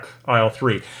check, aisle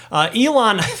 3.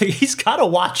 Elon, he's got to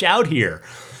watch out here.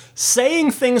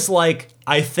 Saying things like,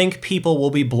 I think people will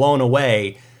be blown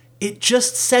away, it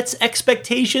just sets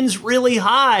expectations really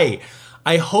high.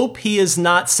 I hope he is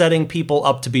not setting people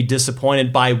up to be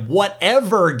disappointed by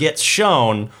whatever gets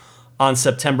shown on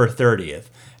September 30th.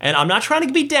 And I'm not trying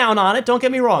to be down on it, don't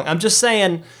get me wrong. I'm just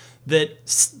saying that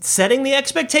setting the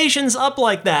expectations up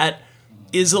like that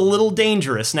is a little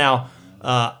dangerous. Now,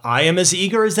 I am as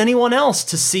eager as anyone else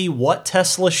to see what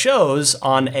Tesla shows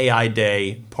on AI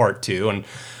Day Part 2. And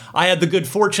I had the good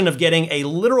fortune of getting a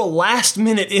literal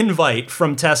last-minute invite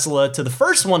from Tesla to the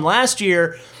first one last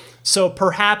year, so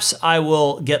perhaps I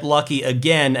will get lucky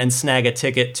again and snag a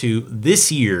ticket to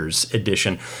this year's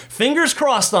edition. Fingers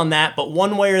crossed on that, but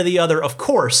one way or the other, of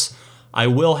course, I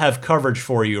will have coverage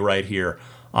for you right here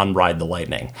on Ride the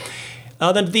Lightning.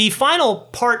 Then the final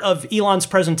part of Elon's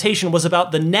presentation was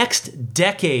about the next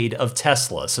decade of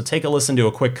Tesla, so take a listen to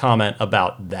a quick comment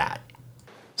about that.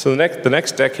 So the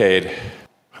next decade,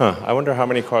 I wonder how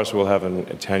many cars we'll have in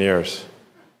 10 years.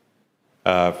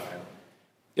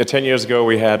 10 years ago,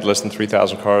 we had less than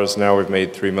 3,000 cars. Now we've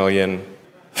made 3 million,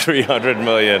 300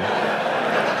 million.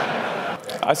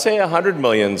 I'd say 100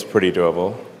 million is pretty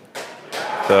doable.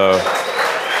 So,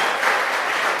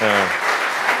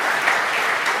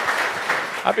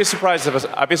 I'd be surprised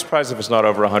if it's not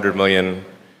over 100 million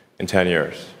in 10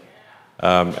 years.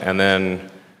 And then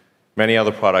many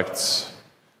other products,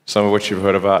 some of which you've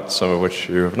heard about, some of which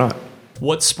you have not.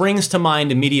 What springs to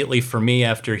mind immediately for me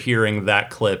after hearing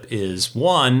that clip is,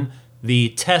 one, the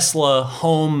Tesla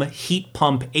home heat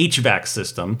pump HVAC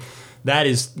system. That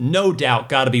is no doubt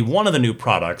got to be one of the new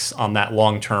products on that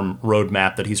long-term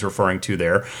roadmap that he's referring to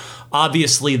there.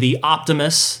 Obviously, the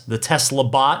Optimus, the Tesla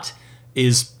bot,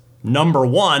 is number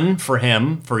one for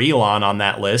him, for Elon, on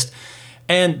that list.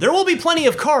 And there will be plenty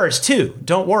of cars, too.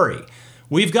 Don't worry.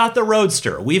 We've got the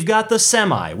Roadster, we've got the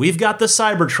Semi, we've got the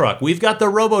Cybertruck, we've got the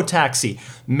Robotaxi,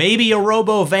 maybe a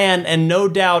Robo-van, and no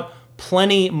doubt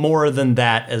plenty more than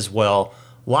that as well.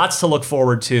 Lots to look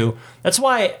forward to. That's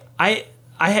why I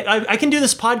can do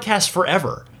this podcast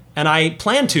forever, and I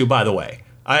plan to, by the way.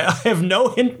 I have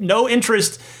no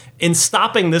interest in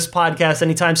stopping this podcast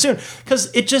anytime soon,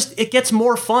 because it gets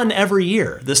more fun every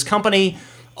year. This company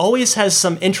always has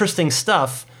some interesting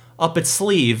stuff up its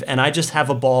sleeve, and I just have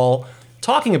a ball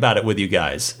talking about it with you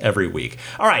guys every week.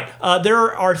 All right,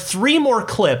 there are 3 more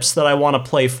clips that I want to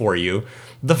play for you.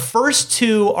 The first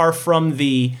 2 are from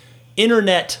the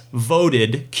internet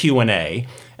voted Q&A,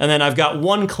 and then I've got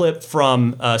 1 clip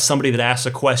from somebody that asked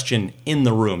a question in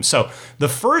the room. So the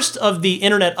first of the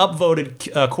internet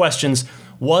upvoted questions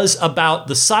was about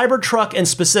the Cybertruck and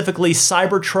specifically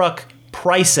Cybertruck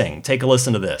pricing. Take a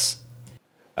listen to this.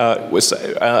 With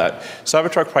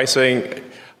Cybertruck pricing,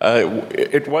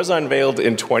 it was unveiled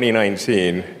in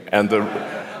 2019, and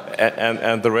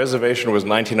the reservation was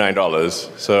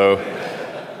 $99. So,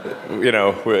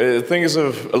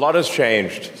 a lot has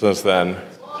changed since then.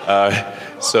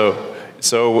 So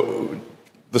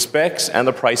the specs and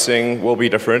the pricing will be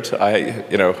different. I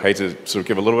hate to sort of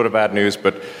give a little bit of bad news,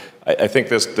 but I think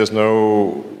there's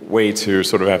no way to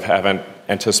sort of have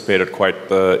anticipated quite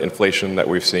the inflation that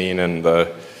we've seen and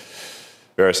the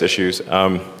various issues.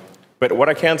 But what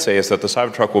I can say is that the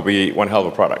Cybertruck will be one hell of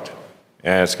a product,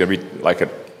 and it's going to be like a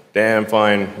damn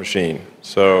fine machine.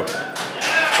 So,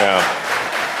 yeah.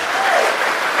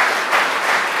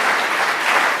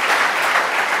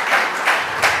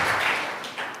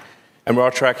 And we're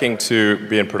tracking to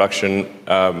be in production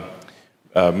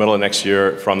middle of next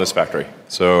year from this factory.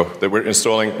 So we're going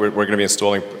to be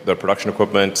installing the production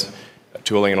equipment,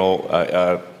 tooling, and all.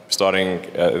 Starting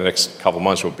in the next couple of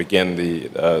months, we'll begin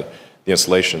the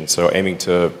installation. So aiming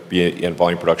to be in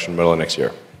volume production middle of next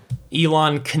year.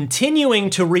 Elon continuing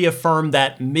to reaffirm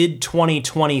that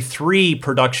mid-2023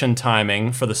 production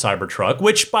timing for the Cybertruck,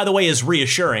 which, by the way, is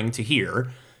reassuring to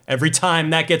hear. Every time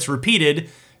that gets repeated,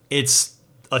 it's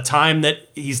a time that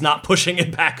he's not pushing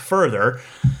it back further.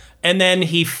 And then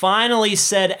he finally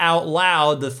said out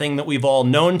loud the thing that we've all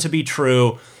known to be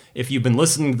true. If you've been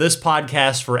listening to this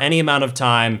podcast for any amount of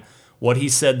time, what he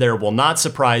said there will not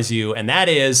surprise you, and that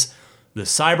is the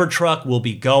Cybertruck will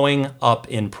be going up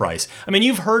in price. I mean,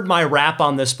 you've heard my rap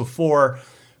on this before,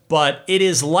 but it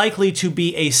is likely to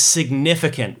be a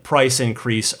significant price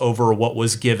increase over what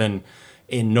was given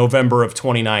in November of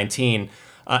 2019.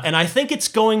 And I think it's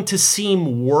going to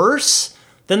seem worse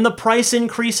than the price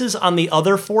increases on the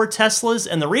other 4 Teslas.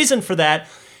 And the reason for that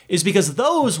is because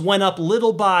those went up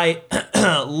little by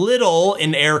little,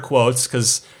 in air quotes,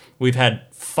 because we've had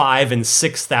 $5,000 and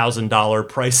 $6,000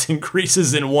 price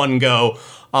increases in one go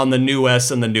on the new S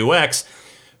and the new X.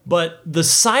 But the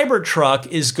Cybertruck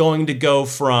is going to go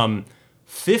from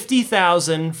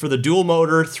 $50,000 for the dual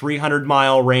motor,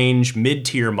 300-mile range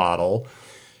mid-tier model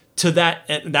to that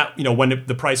when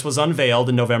the price was unveiled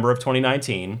in November of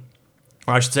 2019,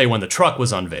 or I should say when the truck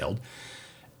was unveiled,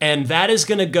 and that is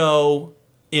going to go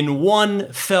in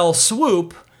one fell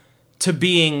swoop to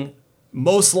being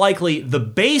most likely the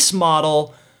base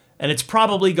model, and it's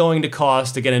probably going to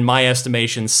cost, again in my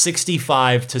estimation,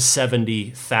 $65,000 to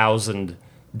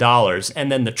 $70,000.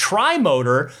 And then the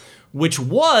tri-motor, which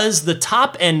was the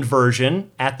top-end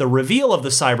version at the reveal of the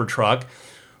Cybertruck,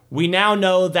 we now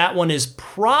know that one is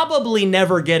probably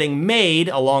never getting made,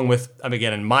 along with,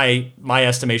 again, in my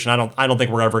estimation, I don't think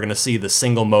we're ever going to see the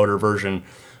single motor version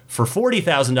for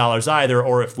 $40,000 either,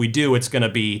 or if we do, it's going to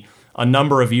be a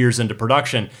number of years into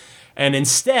production. And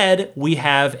instead, we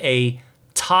have a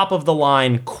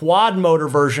top-of-the-line quad motor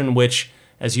version, which,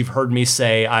 as you've heard me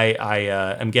say,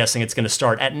 I am guessing it's going to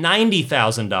start at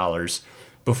 $90,000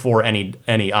 before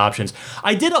any options.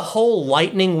 I did a whole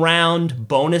lightning round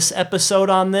bonus episode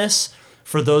on this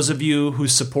for those of you who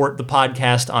support the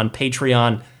podcast on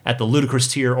Patreon at the ludicrous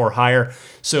tier or higher.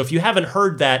 So if you haven't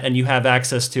heard that and you have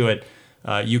access to it,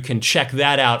 you can check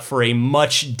that out for a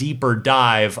much deeper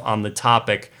dive on the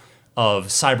topic of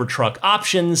Cybertruck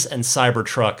options and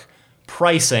Cybertruck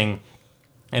pricing.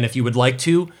 And if you would like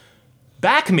to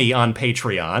back me on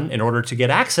Patreon in order to get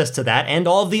access to that and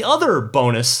all of the other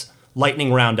bonus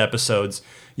lightning round episodes,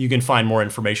 you can find more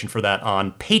information for that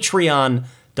on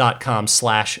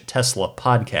patreon.com/Tesla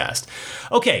podcast.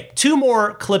 Okay, 2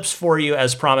 more clips for you.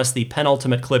 As promised, the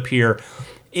penultimate clip here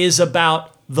is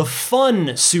about the fun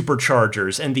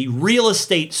superchargers and the real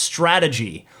estate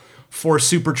strategy for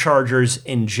superchargers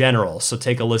in general. So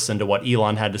take a listen to what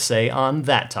Elon had to say on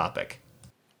that topic.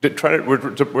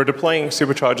 We're deploying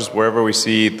superchargers wherever we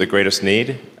see the greatest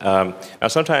need. Now,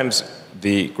 sometimes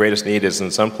the greatest need is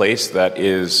in some place that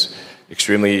is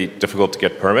extremely difficult to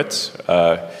get permits.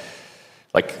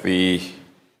 Like getting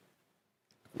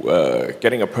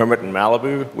a permit in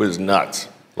Malibu was nuts.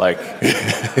 Like,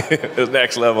 it was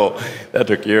next level. That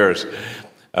took years.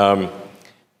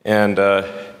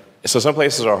 So some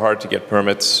places are hard to get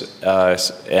permits,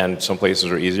 and some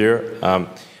places are easier.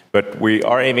 But we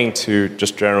are aiming to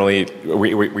just generally,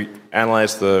 we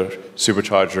analyze the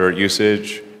supercharger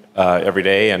usage every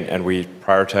day, and we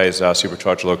prioritize our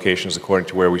supercharger locations according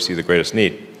to where we see the greatest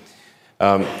need.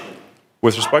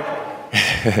 With respect,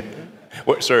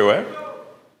 sorry, what?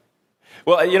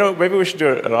 Well, maybe we should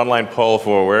do an online poll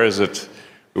for where should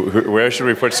we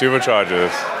put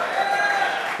superchargers?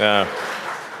 Yeah.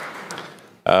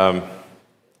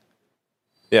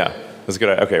 Yeah, that's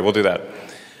good. Okay, we'll do that.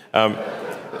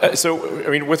 So,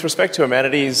 with respect to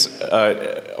amenities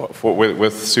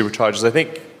with superchargers, I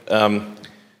think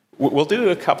we'll do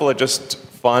a couple of just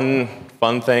fun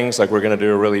things. Like we're going to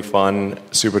do a really fun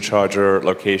supercharger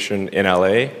location in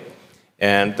LA.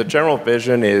 And the general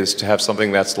vision is to have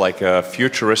something that's like a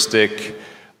futuristic,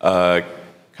 kind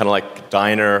of like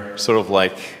diner, sort of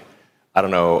like, I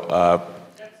don't know,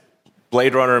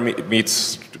 Blade Runner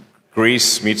meets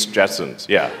Grease meets Jetsons.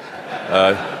 Yeah.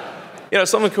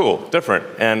 Something cool,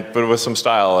 different, but with some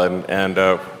style, and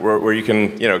where you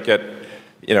can, get,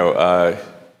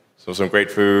 some great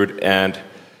food. And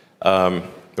the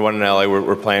one in LA,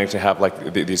 we're planning to have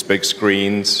like these big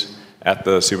screens at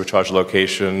the supercharger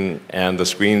location, and the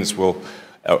screens will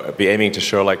be aiming to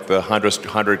show like the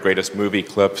 100 greatest movie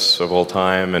clips of all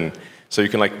time, and so you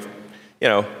can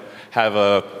have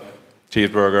a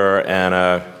cheeseburger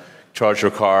and charge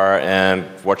your car and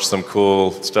watch some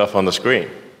cool stuff on the screen.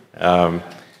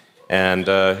 And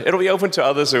it'll be open to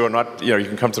others who are not, you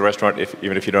can come to the restaurant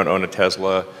even if you don't own a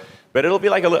Tesla, but it'll be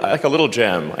like a little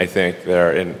gem, I think,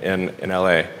 there in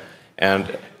LA.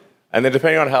 And then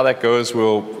depending on how that goes, we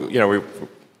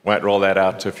might roll that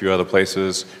out to a few other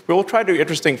places. We'll try to do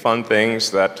interesting, fun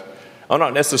things that are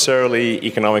not necessarily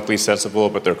economically sensible,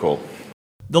 but they're cool.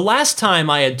 The last time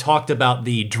I had talked about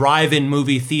the drive-in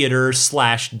movie theater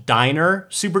 / diner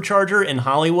supercharger in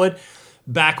Hollywood,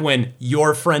 back when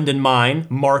your friend and mine,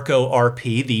 Marco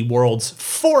RP, the world's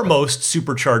foremost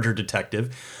supercharger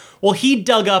detective, well, he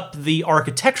dug up the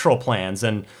architectural plans,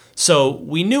 and so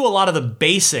we knew a lot of the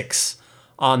basics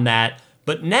on that.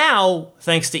 But now,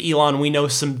 thanks to Elon, we know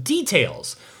some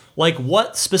details, like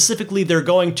what specifically they're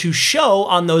going to show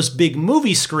on those big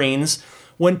movie screens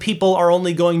when people are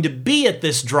only going to be at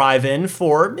this drive-in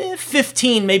for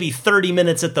 15, maybe 30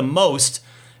 minutes at the most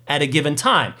at a given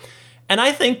time. And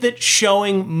I think that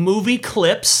showing movie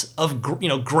clips of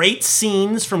great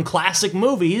scenes from classic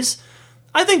movies,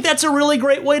 I think that's a really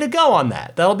great way to go on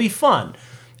that. That'll be fun.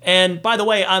 And by the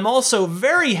way, I'm also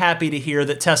very happy to hear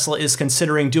that Tesla is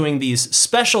considering doing these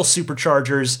special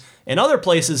superchargers in other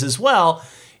places as well,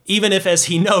 even if, as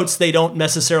he notes, they don't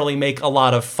necessarily make a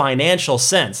lot of financial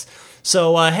sense.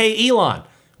 So, hey, Elon,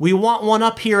 we want one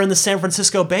up here in the San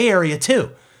Francisco Bay Area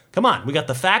too. Come on, we got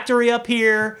the factory up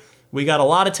here. We got a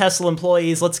lot of Tesla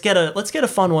employees. Let's get a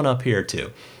fun one up here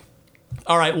too.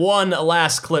 All right, one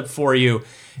last clip for you.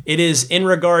 It is in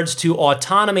regards to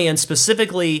autonomy and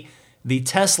specifically the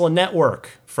Tesla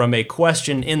network from a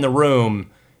question in the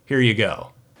room. Here you go.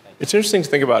 It's interesting to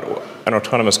think about an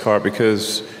autonomous car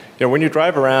because when you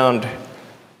drive around,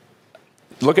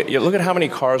 look at how many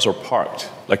cars are parked.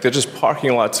 Like they're just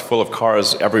parking lots full of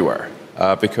cars everywhere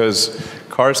because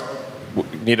cars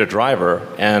need a driver,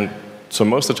 and so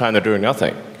most of the time they're doing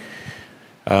nothing.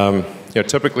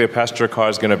 Typically a passenger car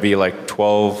is going to be like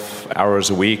 12 hours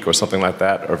a week or something like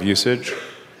that of usage.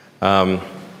 Now,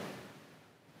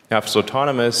 if it's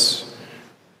autonomous,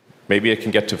 maybe it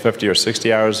can get to 50 or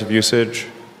 60 hours of usage.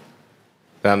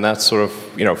 Then that's sort of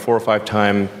 4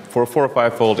 or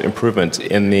 5 fold improvement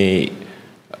in the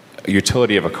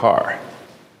utility of a car.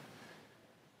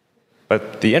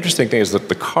 But the interesting thing is that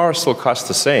the car still costs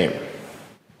the same.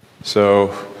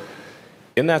 So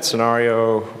in that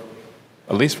scenario,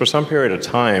 at least for some period of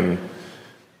time,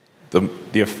 the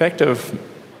effective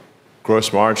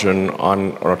gross margin on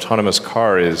an autonomous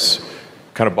car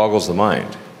kind of boggles the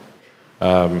mind.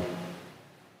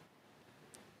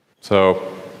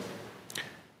 So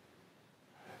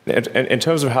in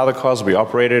terms of how the cars will be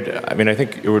operated, I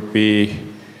think it would be,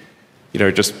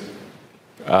 just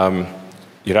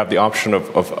you'd have the option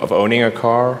of owning a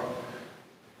car,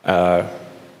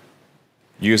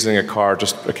 using a car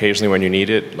just occasionally when you need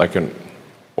it, like an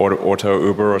auto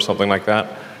Uber or something like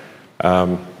that.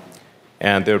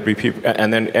 And there would be people,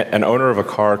 and then an owner of a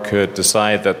car could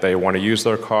decide that they want to use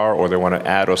their car or they want to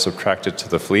add or subtract it to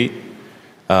the fleet.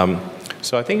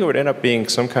 So I think it would end up being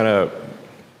some kind of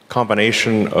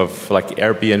combination of like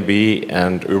Airbnb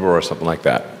and Uber or something like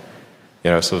that.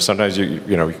 So sometimes you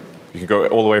can go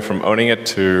all the way from owning it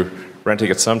to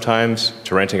renting it sometimes,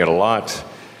 to renting it a lot,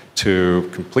 to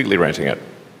completely renting it.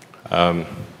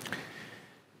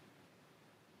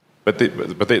 But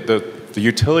the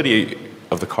utility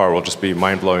of the car will just be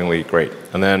mind-blowingly great.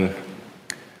 And then,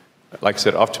 like I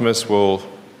said, Optimus will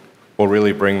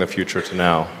really bring the future to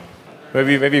now.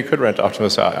 Maybe you could rent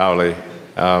Optimus hourly.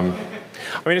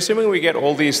 Assuming we get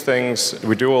all these things,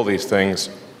 we do all these things,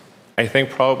 I think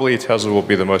probably Tesla will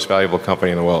be the most valuable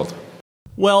company in the world.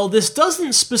 Well, this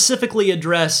doesn't specifically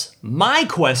address my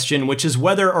question, which is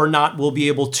whether or not we'll be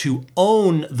able to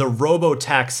own the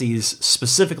robo-taxis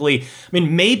specifically.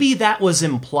 Maybe that was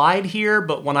implied here,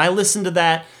 but when I listened to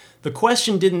that, the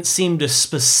question didn't seem to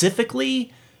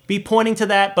specifically be pointing to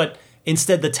that, but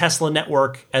instead the Tesla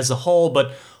network as a whole.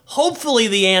 But hopefully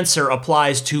the answer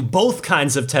applies to both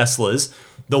kinds of Teslas,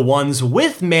 the ones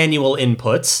with manual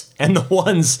inputs and the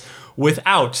ones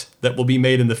without that will be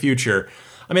made in the future.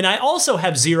 I also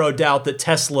have zero doubt that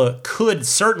Tesla could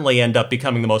certainly end up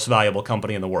becoming the most valuable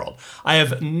company in the world. I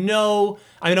know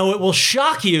it will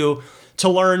shock you to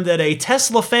learn that a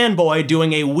Tesla fanboy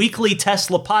doing a weekly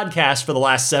Tesla podcast for the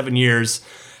last 7 years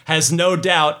has no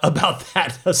doubt about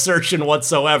that assertion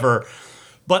whatsoever.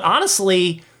 But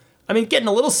honestly, getting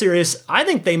a little serious, I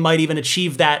think they might even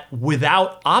achieve that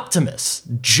without Optimus,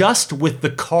 just with the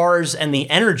cars and the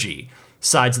energy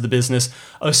sides of the business,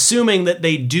 assuming that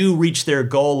they do reach their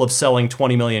goal of selling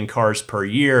 20 million cars per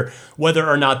year. Whether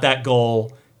or not that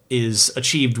goal is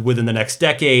achieved within the next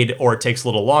decade or it takes a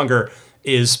little longer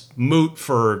is moot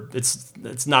for,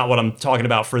 it's not what I'm talking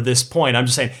about for this point. I'm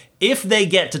just saying, if they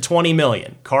get to 20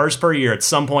 million cars per year at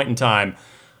some point in time,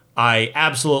 I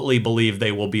absolutely believe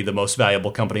they will be the most valuable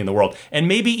company in the world. And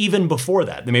maybe even before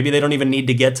that, maybe they don't even need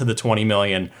to get to the 20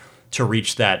 million to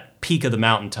reach that peak of the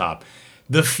mountaintop.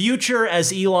 The future,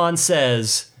 as Elon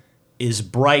says, is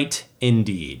bright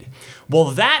indeed.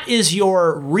 Well, that is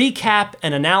your recap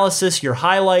and analysis, your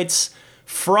highlights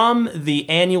from the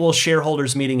annual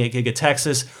shareholders meeting at Giga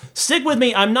Texas. Stick with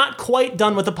me. I'm not quite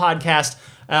done with the podcast.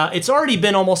 It's already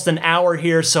been almost an hour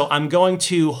here, so I'm going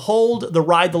to hold the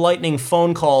Ride the Lightning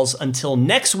phone calls until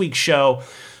next week's show.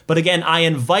 But again, I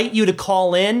invite you to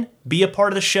call in, be a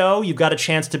part of the show. You've got a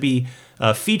chance to be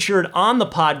featured on the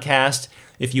podcast.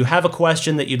 If you have a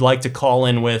question that you'd like to call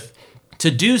in with, to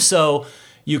do so,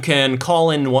 you can call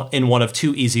in one of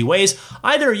two easy ways.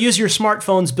 Either use your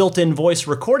smartphone's built-in voice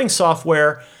recording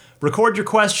software, record your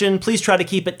question. Please try to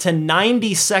keep it to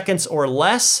 90 seconds or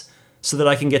less so that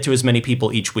I can get to as many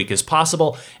people each week as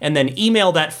possible. And then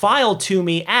email that file to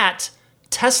me at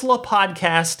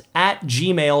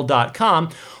teslapodcast@gmail.com.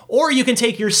 Or you can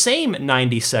take your same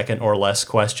 90-second or less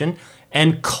question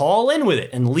and call in with it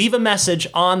and leave a message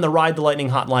on the Ride the Lightning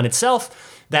hotline itself.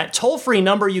 That toll-free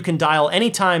number you can dial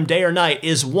anytime, day or night,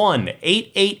 is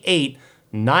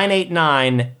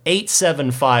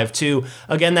 1-888-989-8752.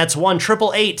 Again, that's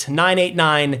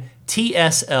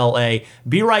 1-888-989-TSLA.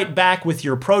 Be right back with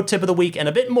your pro tip of the week and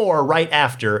a bit more right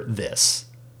after this.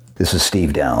 This is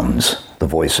Steve Downs, the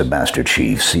voice of Master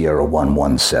Chief, Sierra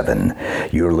 117.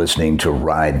 You're listening to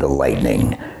Ride the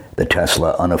Lightning, the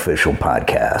Tesla unofficial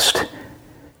podcast.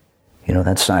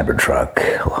 That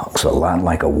Cybertruck looks a lot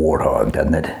like a warthog,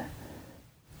 doesn't it?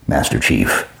 Master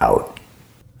Chief, out.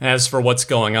 As for what's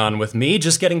going on with me,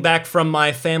 just getting back from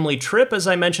my family trip, as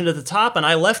I mentioned at the top, and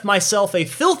I left myself a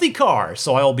filthy car,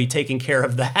 so I will be taking care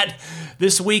of that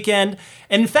this weekend.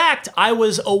 In fact, I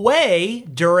was away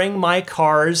during my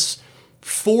car's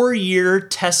 4-year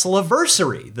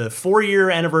Tesla-versary, the 4-year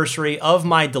anniversary of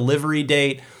my delivery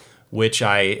date, which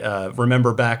I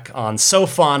remember back on so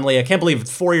fondly. I can't believe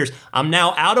it's 4 years. I'm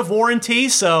now out of warranty,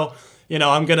 so,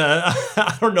 I'm gonna,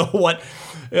 I don't know what,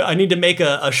 I need to make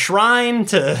a shrine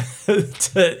to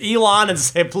Elon and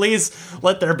say, please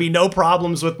let there be no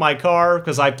problems with my car,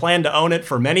 because I plan to own it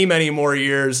for many, many more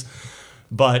years.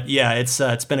 But yeah, it's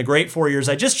been a great 4 years.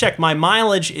 I just checked, my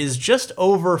mileage is just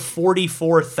over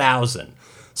 44,000.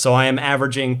 So I am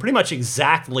averaging pretty much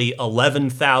exactly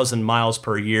 11,000 miles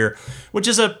per year, which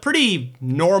is a pretty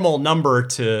normal number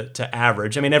to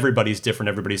average. Everybody's different.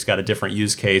 Everybody's got a different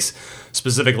use case,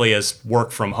 specifically as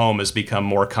work from home has become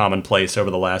more commonplace over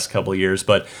the last couple of years.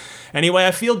 But anyway,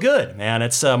 I feel good, man.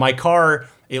 It's my car.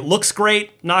 It looks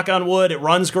great, knock on wood. It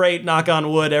runs great, knock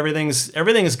on wood. Everything's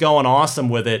going awesome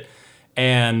with it.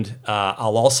 And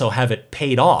I'll also have it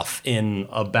paid off in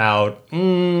about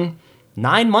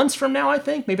 9 months from now, I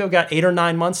think. Maybe I've got 8 or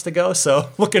 9 months to go. So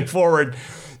looking forward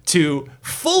to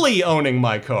fully owning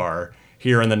my car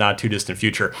here in the not too distant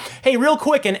future. Hey, real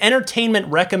quick, an entertainment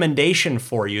recommendation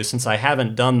for you, since I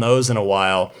haven't done those in a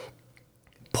while.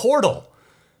 Portal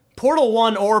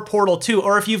 1 or Portal 2,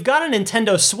 or if you've got a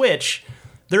Nintendo Switch,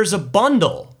 there's a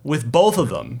bundle with both of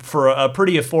them for a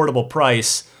pretty affordable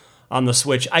price on the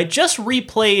Switch. I just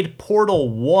replayed Portal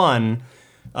 1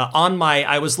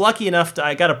 I was lucky enough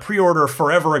I got a pre-order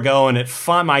forever ago, and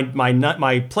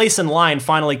my place in line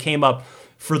finally came up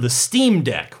for the Steam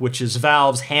Deck, which is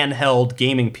Valve's handheld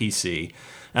gaming PC.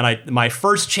 And my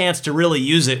first chance to really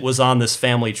use it was on this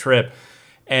family trip.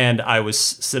 And I was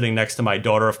sitting next to my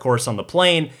daughter, of course, on the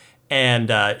plane.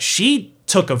 And she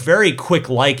took a very quick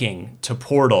liking to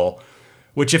Portal,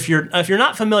 which if you're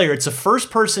not familiar, it's a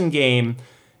first-person game.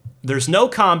 There's no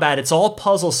combat. It's all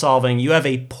puzzle solving. You have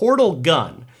a portal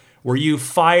gun where you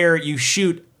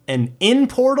shoot an in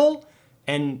portal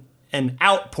and an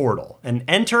out portal, an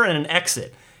enter and an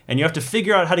exit. And you have to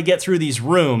figure out how to get through these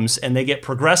rooms, and they get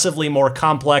progressively more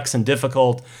complex and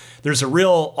difficult. There's a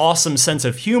real awesome sense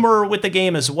of humor with the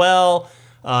game as well.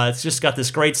 It's just got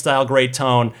this great style, great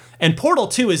tone. And Portal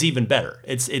 2 is even better.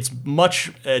 It's a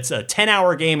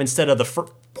 10-hour game instead of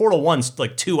Portal 1's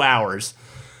like 2 hours.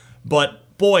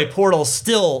 But boy, Portal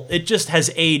it just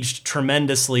has aged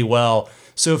tremendously well.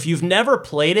 So if you've never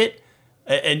played it,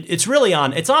 and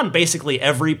it's on basically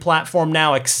every platform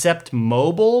now except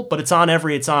mobile, but it's on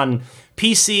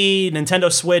PC,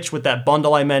 Nintendo Switch with that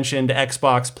bundle I mentioned,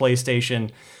 Xbox,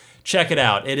 PlayStation. Check it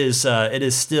out. It is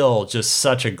still just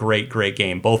such a great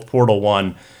game, both Portal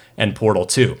 1 and Portal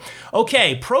 2.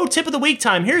 Okay, pro tip of the week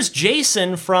time. Here's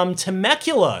Jason from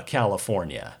Temecula,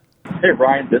 California. Hey,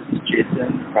 Ryan, this is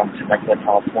Jason from Temecula,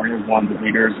 California, one of the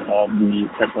leaders of the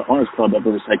Tesla Owners Club of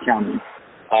Riverside County.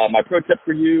 My pro tip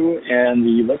for you and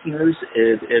the listeners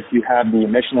is if you have the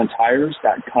Michelin tires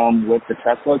that come with the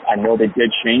Teslas, I know they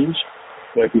did change,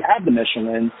 but if you have the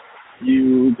Michelin,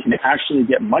 you can actually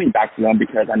get money back for them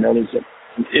because I know there's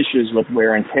some issues with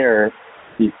wear and tear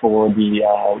before the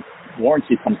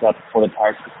warranty comes up for the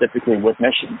tires, specifically with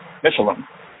Michelin.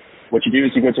 What you do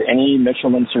is you go to any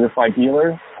Michelin certified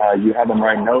dealer, you have them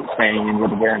write a note saying where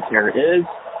the wear and tear is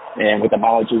and what the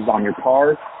mileage is on your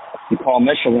car. You call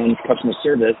Michelin's customer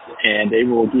service, and they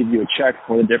will give you a check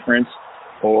for the difference,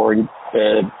 or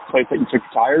the place that you took the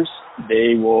tires,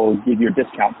 they will give you a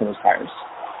discount for those tires.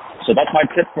 So that's my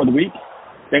tip for the week.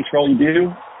 Thanks for all you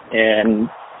do, and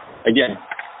again,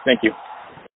 thank you.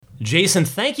 Jason,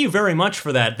 thank you very much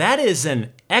for that. That is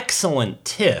an excellent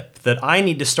tip that I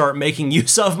need to start making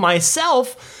use of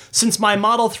myself, since my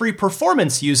Model 3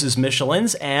 Performance uses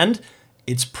Michelin's, and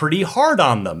it's pretty hard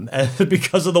on them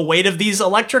because of the weight of these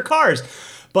electric cars.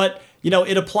 But,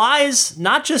 it applies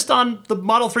not just on the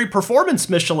Model 3 Performance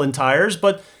Michelin tires,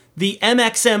 but the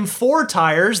MXM4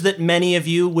 tires that many of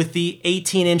you with the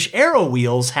 18-inch Aero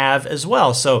wheels have as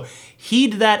well. So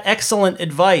heed that excellent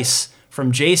advice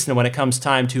from Jason when it comes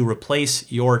time to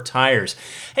replace your tires.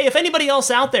 Hey, if anybody else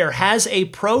out there has a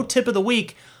pro tip of the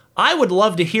week, I would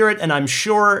love to hear it, and I'm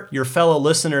sure your fellow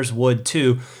listeners would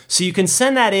too. So you can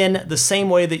send that in the same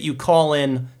way that you call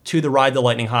in to the Ride the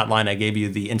Lightning hotline. I gave you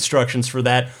the instructions for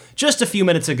that just a few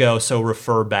minutes ago, so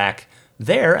refer back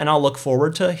there, and I'll look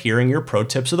forward to hearing your pro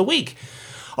tips of the week.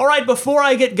 All right, before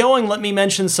I get going, let me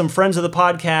mention some friends of the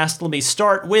podcast. Let me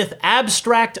start with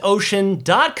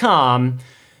abstractocean.com.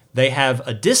 They have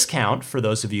a discount for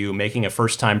those of you making a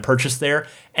first-time purchase there,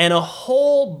 and a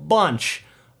whole bunch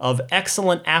of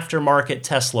excellent aftermarket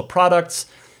Tesla products.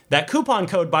 That coupon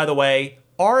code, by the way,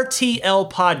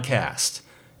 RTL Podcast,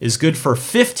 is good for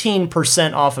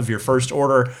 15% off of your first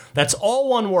order. That's all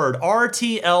one word,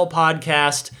 RTL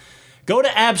Podcast. Go to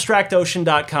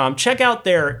abstractocean.com. Check out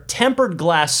their tempered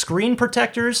glass screen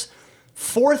protectors.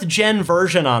 4th gen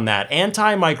version on that,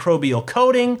 antimicrobial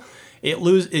coating. It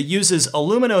uses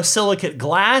aluminosilicate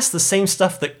glass, the same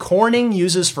stuff that Corning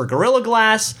uses for Gorilla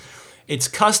Glass. It's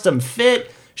custom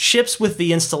fit. Ships with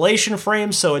the installation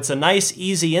frame, so it's a nice,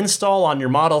 easy install on your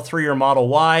Model 3 or Model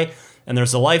Y, and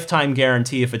there's a lifetime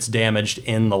guarantee if it's damaged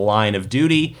in the line of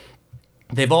duty.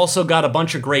 They've also got a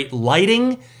bunch of great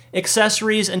lighting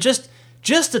accessories and just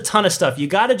a ton of stuff. You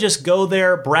got to just go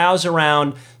there, browse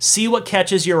around, see what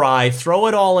catches your eye, throw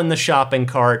it all in the shopping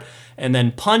cart, and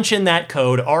then punch in that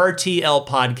code RTL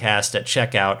Podcast at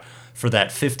checkout for that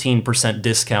 15%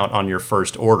 discount on your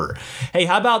first order. Hey,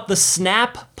 how about the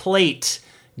Snap Plate?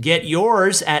 Get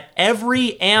yours at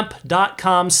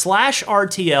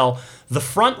everyamp.com/RTL, the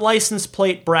front license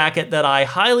plate bracket that I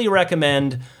highly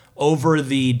recommend over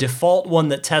the default one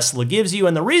that Tesla gives you.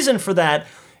 And the reason for that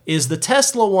is the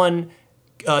Tesla one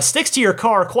sticks to your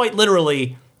car quite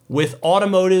literally with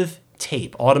automotive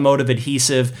tape, automotive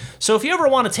adhesive. So if you ever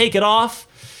want to take it off,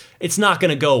 it's not going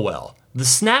to go well. The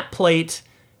Snap Plate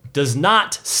does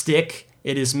not stick.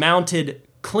 It is mounted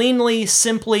cleanly,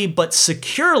 simply, but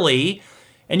securely.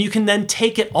 And you can then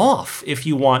take it off if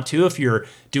you want to, if you're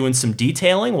doing some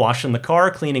detailing, washing the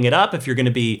car, cleaning it up. If you're going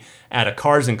to be at a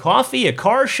Cars and Coffee, a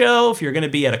car show, if you're going to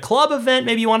be at a club event,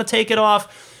 maybe you want to take it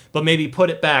off, but maybe put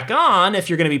it back on if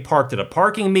you're going to be parked at a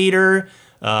parking meter,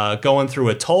 going through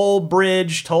a toll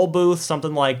bridge, toll booth,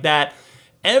 something like that.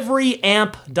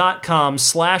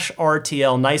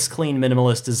 everyamp.com/RTL. Nice, clean,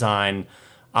 minimalist design.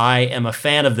 I am a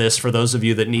fan of this for those of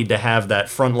you that need to have that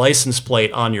front license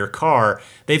plate on your car.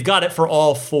 They've got it for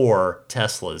all 4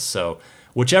 Teslas. So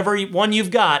whichever one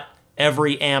you've got,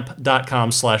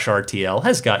 everyamp.com/RTL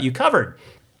has got you covered.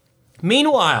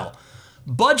 Meanwhile,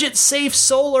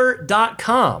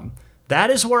 budgetsafesolar.com. That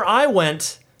is where I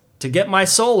went to get my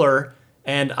solar.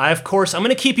 And I'm going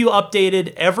to keep you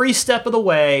updated every step of the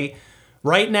way.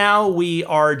 Right now, we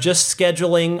are just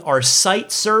scheduling our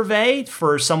site survey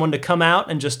for someone to come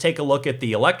out and just take a look at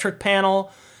the electric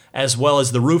panel, as well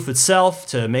as the roof itself,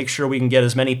 to make sure we can get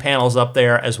as many panels up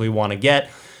there as we want to get.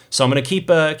 So I'm going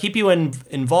to keep you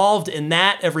involved in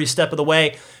that every step of the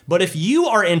way. But if you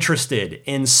are interested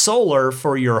in solar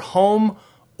for your home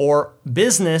or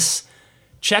business,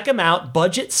 check them out,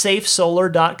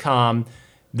 budgetsafesolar.com.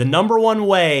 The number one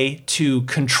way to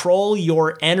control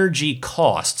your energy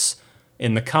costs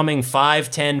in the coming 5,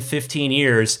 10, 15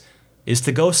 years is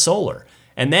to go solar.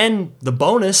 And then the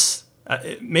bonus,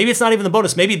 maybe it's not even the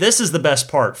bonus, maybe this is the best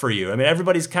part for you. I mean,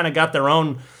 everybody's kind of got their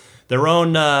own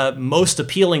most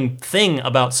appealing thing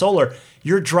about solar.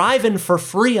 You're driving for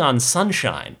free on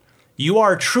sunshine. You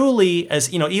are truly,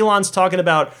 as you know, Elon's talking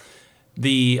about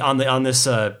on this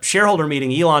shareholder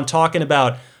meeting, Elon talking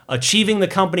about achieving the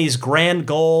company's grand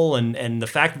goal and the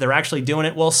fact that they're actually doing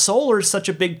it. Well, solar is such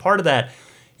a big part of that.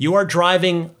 You are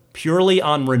driving purely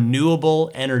on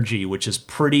renewable energy, which is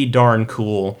pretty darn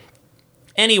cool.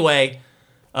 Anyway,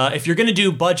 if you're going to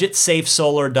do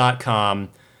budgetsafesolar.com,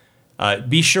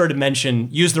 be sure to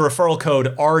use the referral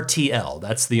code RTL.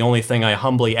 That's the only thing I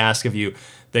humbly ask of you.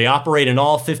 They operate in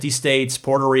all 50 states,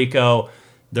 Puerto Rico.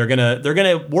 They're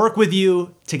gonna work with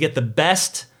you to get the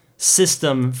best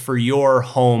system for your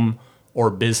home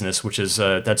or business, which is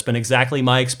that's been exactly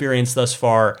my experience thus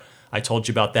far. I told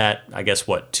you about that, I guess,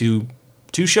 two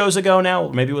shows ago now?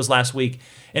 Maybe it was last week.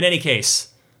 In any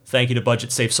case, thank you to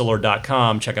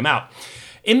budgetsafesolar.com. Check them out.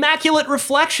 Immaculate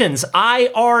Reflections,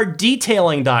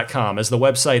 irdetailing.com is the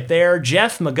website there.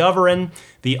 Jeff McGovern,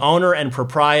 the owner and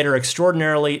proprietor,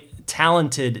 extraordinarily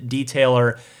talented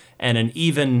detailer, and an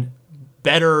even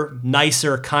better,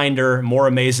 nicer, kinder, more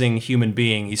amazing human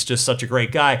being. He's just such a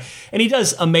great guy, and he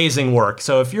does amazing work.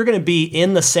 So if you're going to be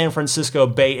in the San Francisco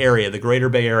Bay Area, the greater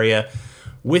Bay Area,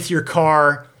 with your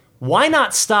car, why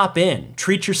not stop in?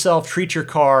 Treat yourself, treat your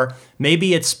car.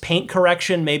 Maybe it's paint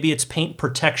correction, maybe it's paint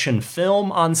protection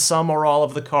film on some or all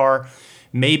of the car.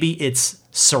 Maybe it's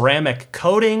ceramic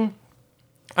coating.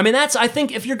 I mean, I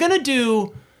think if you're going to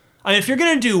do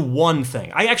one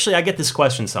thing, I get this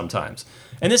question sometimes.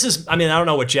 And this is, I don't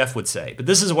know what Jeff would say, but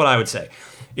this is what I would say.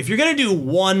 If you're going to do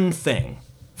one thing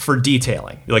for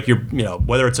detailing, like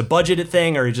whether it's a budgeted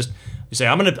thing or you say,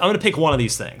 I'm going to pick one of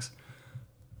these things.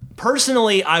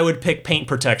 Personally, I would pick paint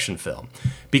protection film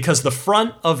because the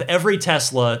front of every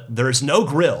Tesla, there's no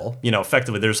grill,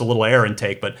 effectively there's a little air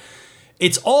intake, but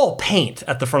it's all paint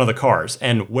at the front of the cars.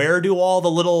 And where do all the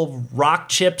little rock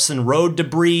chips and road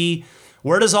debris,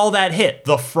 where does all that hit?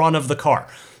 The front of the car.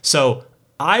 So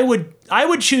I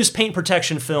would choose paint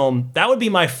protection film. That would be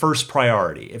my first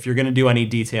priority if you're going to do any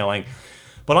detailing.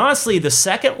 But honestly,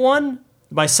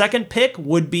 my second pick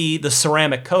would be the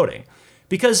ceramic coating,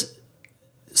 because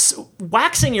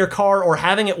waxing your car or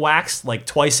having it waxed like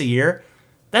twice a year,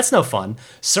 that's no fun.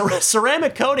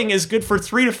 Ceramic coating is good for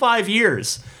 3 to 5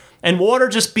 years, and water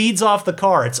just beads off the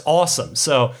car. It's awesome.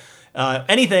 So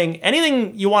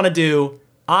anything you want to do,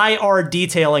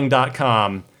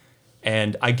 irdetailing.com.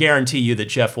 And I guarantee you that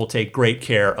Jeff will take great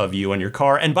care of you and your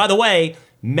car. And by the way,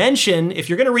 if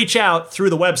you're going to reach out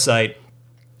through the website,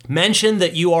 mention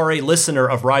that you are a listener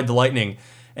of Ride the Lightning,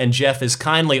 and Jeff is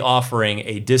kindly offering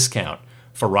a discount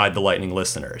for Ride the Lightning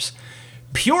listeners.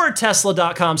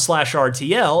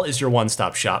 PureTesla.com/RTL is your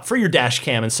one-stop shop for your dash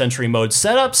cam and Sentry mode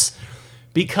setups,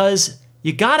 because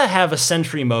you got to have a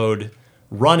Sentry mode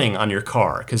running on your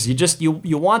car, because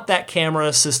you want that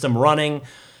camera system running,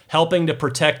 helping to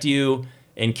protect you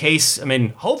in case,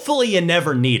 hopefully you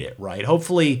never need it, right?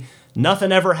 Hopefully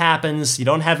nothing ever happens. You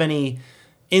don't have any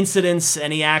incidents,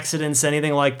 any accidents,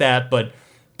 anything like that, but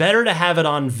better to have it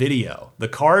on video. The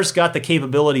car's got the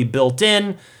capability built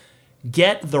in.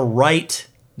 Get the right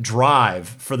drive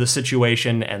for the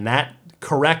situation, and that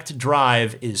correct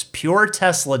drive is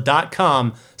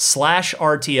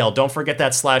puretesla.com/RTL. Don't forget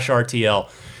that /RTL.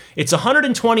 It's a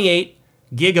 128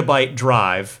 gigabyte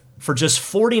drive for just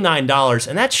 $49,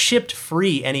 and that's shipped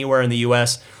free anywhere in the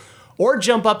US. Or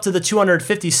jump up to the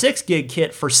 256 gig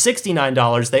kit for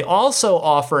 $69. They also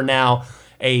offer now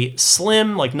a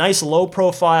slim, nice low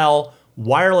profile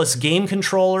wireless game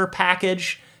controller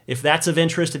package, if that's of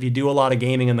interest, if you do a lot of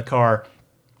gaming in the car.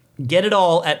 Get it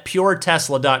all at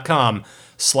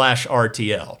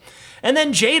puretesla.com/RTL. And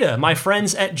then Jada, my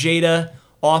friends at Jada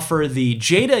offer the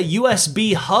Jada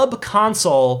USB hub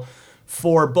console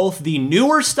for both the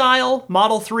newer style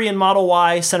Model 3 and Model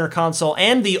Y center console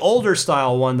and the older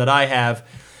style one that I have.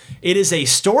 It is a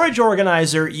storage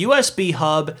organizer, USB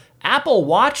hub, Apple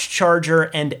Watch charger,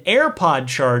 and AirPod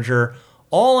charger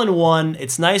all in one.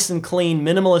 It's nice and clean,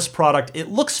 minimalist product. It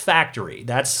looks factory.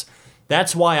 That's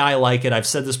why I like it. I've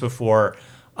said this before.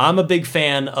 I'm a big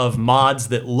fan of mods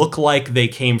that look like they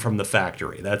came from the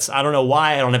factory. I don't know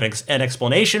why. I don't have an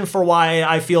explanation for why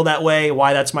I feel that way,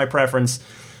 why that's my preference,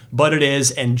 but it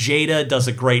is, and Jada does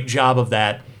a great job of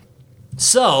that.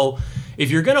 So, if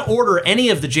you're going to order any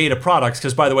of the Jada products,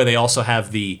 because by the way, they also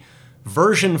have the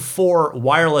version 4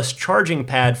 wireless charging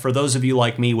pad for those of you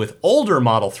like me with older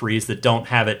Model 3s that don't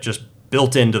have it just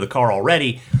built into the car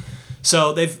already.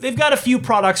 So they've got a few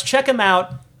products. Check them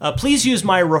out. Please use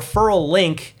my referral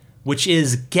link, which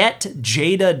is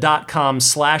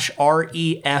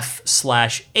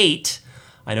getjada.com/ref/8.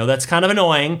 I know that's kind of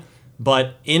annoying,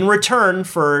 but in return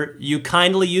for you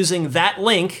kindly using that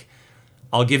link,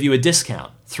 I'll give you a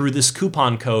discount through this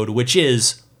coupon code, which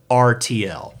is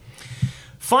RTL.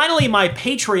 Finally, my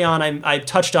Patreon, I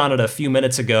touched on it a few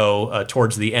minutes ago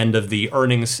towards the end of the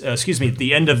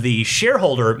the end of the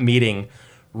shareholder meeting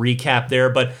recap there,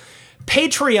 but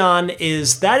Patreon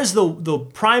is the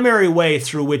primary way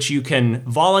through which you can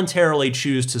voluntarily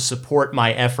choose to support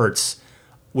my efforts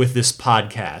with this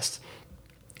podcast.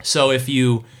 So if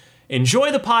you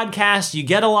enjoy the podcast, you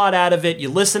get a lot out of it, you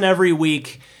listen every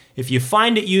week, if you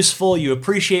find it useful, you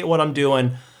appreciate what I'm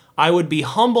doing, I would be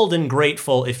humbled and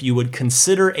grateful if you would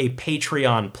consider a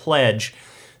Patreon pledge.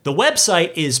 The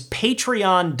website is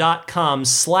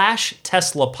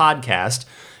patreon.com/Tesla podcast.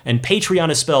 And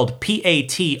Patreon is spelled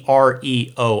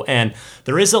Patreon.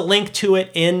 There is a link to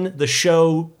it in the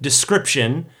show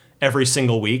description every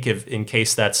single week, in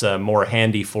case that's more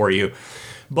handy for you.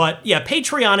 But yeah,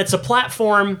 Patreon, it's a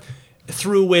platform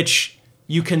through which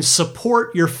you can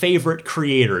support your favorite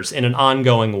creators in an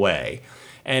ongoing way.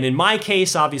 And in my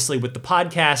case, obviously with the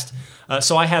podcast,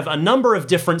 so I have a number of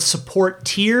different support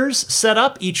tiers set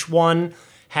up. Each one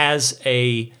has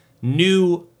a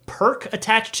new perk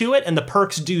attached to it, and the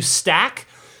perks do stack.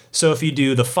 So if you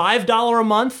do the $5 a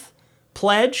month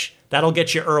pledge, that'll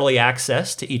get you early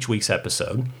access to each week's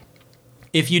episode.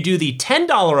 If you do the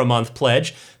 $10 a month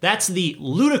pledge, that's the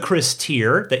ludicrous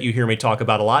tier that you hear me talk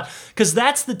about a lot, because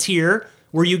that's the tier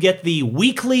where you get the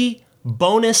weekly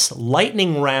bonus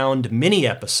lightning round mini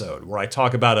episode, where I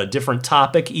talk about a different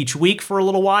topic each week for a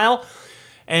little while.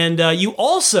 And you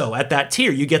also, at that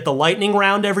tier, you get the lightning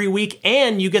round every week,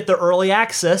 and you get the early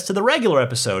access to the regular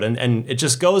episode. And it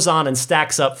just goes on and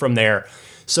stacks up from there.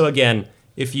 So again,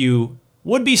 if you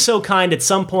would be so kind at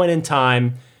some point in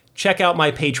time, check out my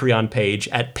Patreon page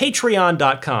at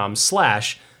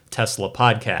patreon.com/Tesla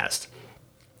podcast.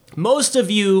 Most of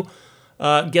you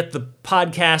get the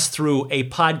podcast through a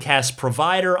podcast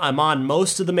provider. I'm on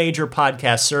most of the major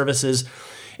podcast services.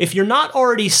 If you're not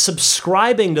already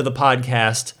subscribing to the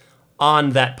podcast on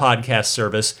that podcast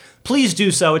service, please do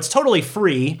so. It's totally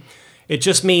free. It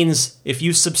just means if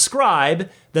you subscribe,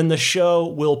 then the show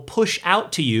will push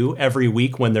out to you every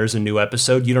week when there's a new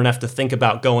episode. You don't have to think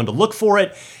about going to look for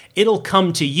it. It'll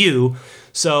come to you.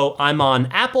 So I'm on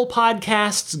Apple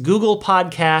Podcasts, Google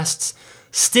Podcasts,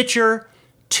 Stitcher,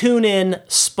 TuneIn,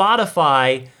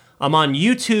 Spotify. I'm on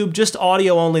YouTube, just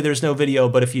audio only. There's no video,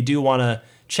 but if you do want to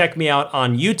check me out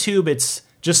on YouTube, it's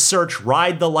just search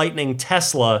Ride the Lightning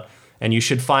Tesla, and you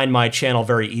should find my channel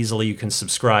very easily. You can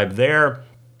subscribe there.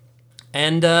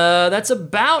 And that's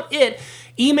about it.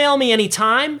 Email me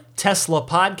anytime,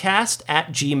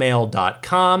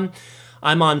 teslapodcast@gmail.com.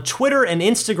 I'm on Twitter and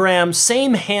Instagram,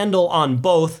 same handle on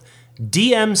both,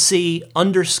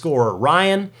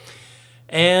 DMC_Ryan.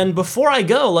 And before I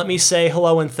go, let me say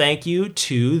hello and thank you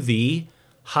to the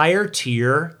higher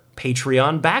tier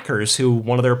Patreon backers, who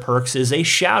one of their perks is a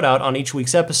shout out on each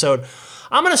week's episode.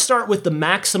 I'm going to start with the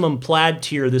Maximum Plaid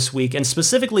tier this week, and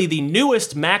specifically the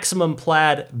newest Maximum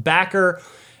Plaid backer.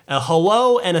 A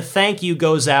hello and a thank you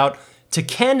goes out to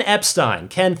Ken Epstein.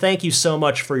 Ken, thank you so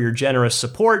much for your generous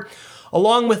support.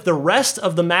 Along with the rest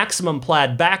of the Maximum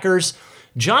Plaid backers,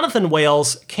 Jonathan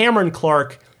Wales, Cameron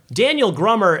Clark, Daniel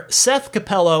Grummer, Seth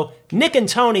Capello, Nick and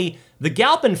Tony, the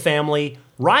Galpin family,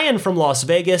 Ryan from Las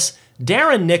Vegas,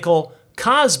 Darren Nickel,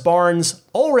 Kaz Barnes,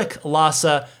 Ulrich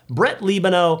Lassa, Brett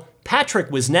Libano, Patrick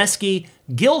Wisniewski,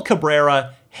 Gil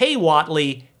Cabrera, Hay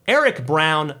Watley, Eric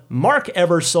Brown, Mark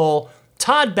Ebersole,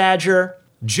 Todd Badger,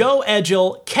 Joe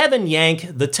Edgel, Kevin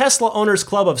Yank, the Tesla Owners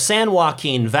Club of San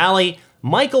Joaquin Valley,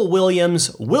 Michael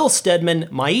Williams, Will Stedman,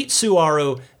 Mait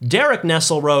Suaru, Derek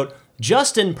Nesselrote,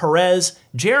 Justin Perez,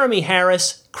 Jeremy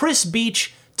Harris, Chris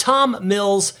Beach, Tom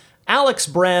Mills, Alex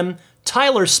Brem,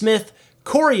 Tyler Smith,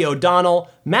 Corey O'Donnell,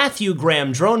 Matthew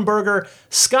Graham Dronberger,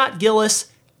 Scott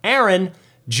Gillis, Aaron,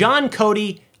 John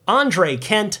Cody, Andre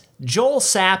Kent, Joel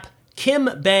Sapp,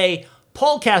 Kim Bay,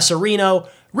 Paul Casarino,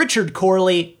 Richard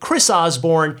Corley, Chris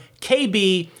Osborne,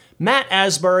 KB, Matt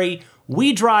Asbury,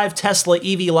 We Drive Tesla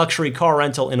EV Luxury Car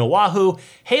Rental in Oahu,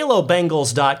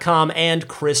 HaloBengals.com, and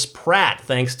Chris Pratt.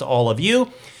 Thanks to all of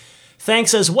you.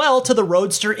 Thanks as well to the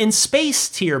Roadster in Space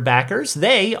tier backers.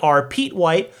 They are Pete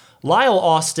White, Lyle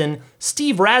Austin,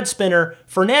 Steve Radspinner,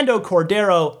 Fernando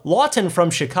Cordero, Lawton from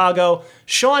Chicago,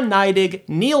 Sean Neidig,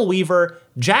 Neil Weaver,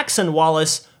 Jackson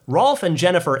Wallace, Rolf and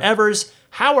Jennifer Evers,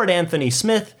 Howard Anthony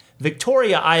Smith,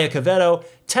 Victoria Iacovetto,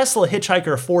 Tesla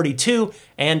Hitchhiker 42,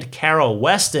 and Carol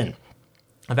Weston.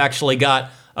 I've actually got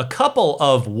a couple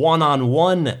of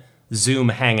one-on-one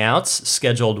Zoom hangouts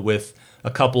scheduled with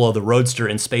a couple of the Roadster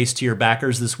and Space tier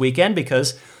backers this weekend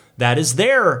because that is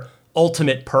their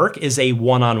ultimate perk, is a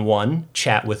one-on-one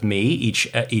chat with me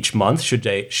each month should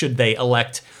they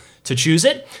elect to choose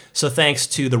it. So thanks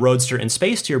to the Roadster and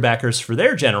Space tier backers for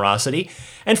their generosity.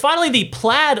 And finally, the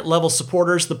Plaid level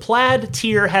supporters. The Plaid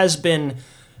tier has been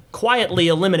quietly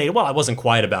eliminated. Well, I wasn't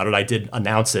quiet about it. I did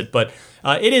announce it, but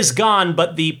it is gone.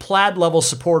 But the Plaid level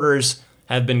supporters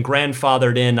have been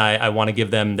grandfathered in. I want to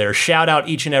give them their shout out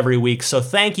each and every week. So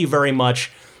thank you very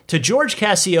much to George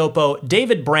Cassiopo,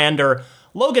 David Brander,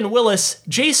 Logan Willis,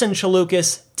 Jason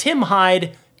Chalukas, Tim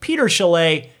Hyde, Peter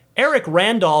Chalet, Eric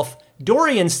Randolph,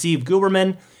 Dorian Steve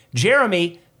Guberman,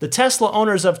 Jeremy, the Tesla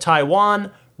Owners of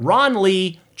Taiwan, Ron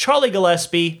Lee, Charlie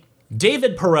Gillespie,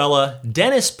 David Perella,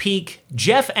 Dennis Peak,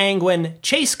 Jeff Angwin,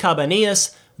 Chase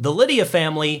Cabanillas, the Lydia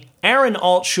family, Aaron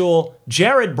Altschul,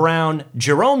 Jared Brown,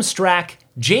 Jerome Strack,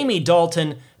 Jamie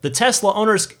Dalton, the Tesla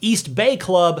Owners East Bay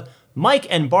Club, Mike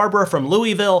and Barbara from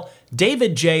Louisville,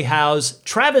 David J. Howes,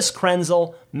 Travis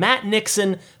Krenzel, Matt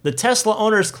Nixon, the Tesla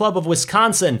Owners Club of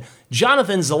Wisconsin,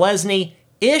 Jonathan Zalesny,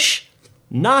 Ish,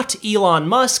 not Elon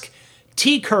Musk,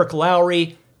 T. Kirk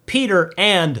Lowry, Peter,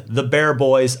 and the Bear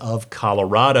Boys of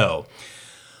Colorado.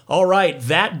 All right,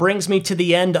 that brings me to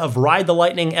the end of Ride the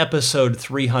Lightning episode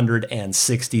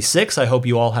 366. I hope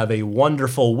you all have a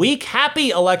wonderful week.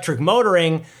 Happy electric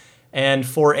motoring. And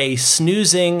for a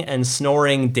snoozing and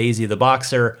snoring Daisy the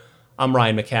Boxer, I'm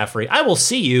Ryan McCaffrey. I will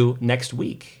see you next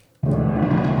week.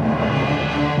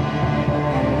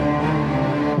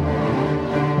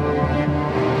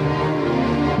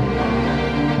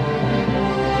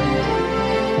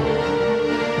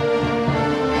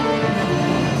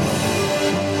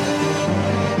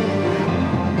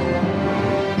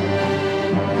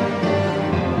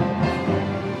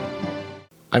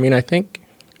 I mean, I think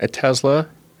a Tesla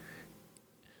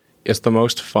is the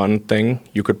most fun thing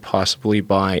you could possibly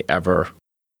buy ever.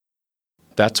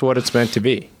 That's what it's meant to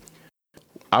be.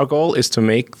 Our goal is to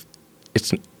make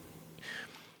it's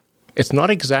not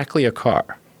exactly a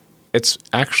car. It's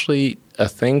actually a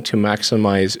thing to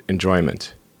maximize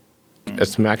enjoyment.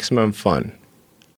 It's maximum fun.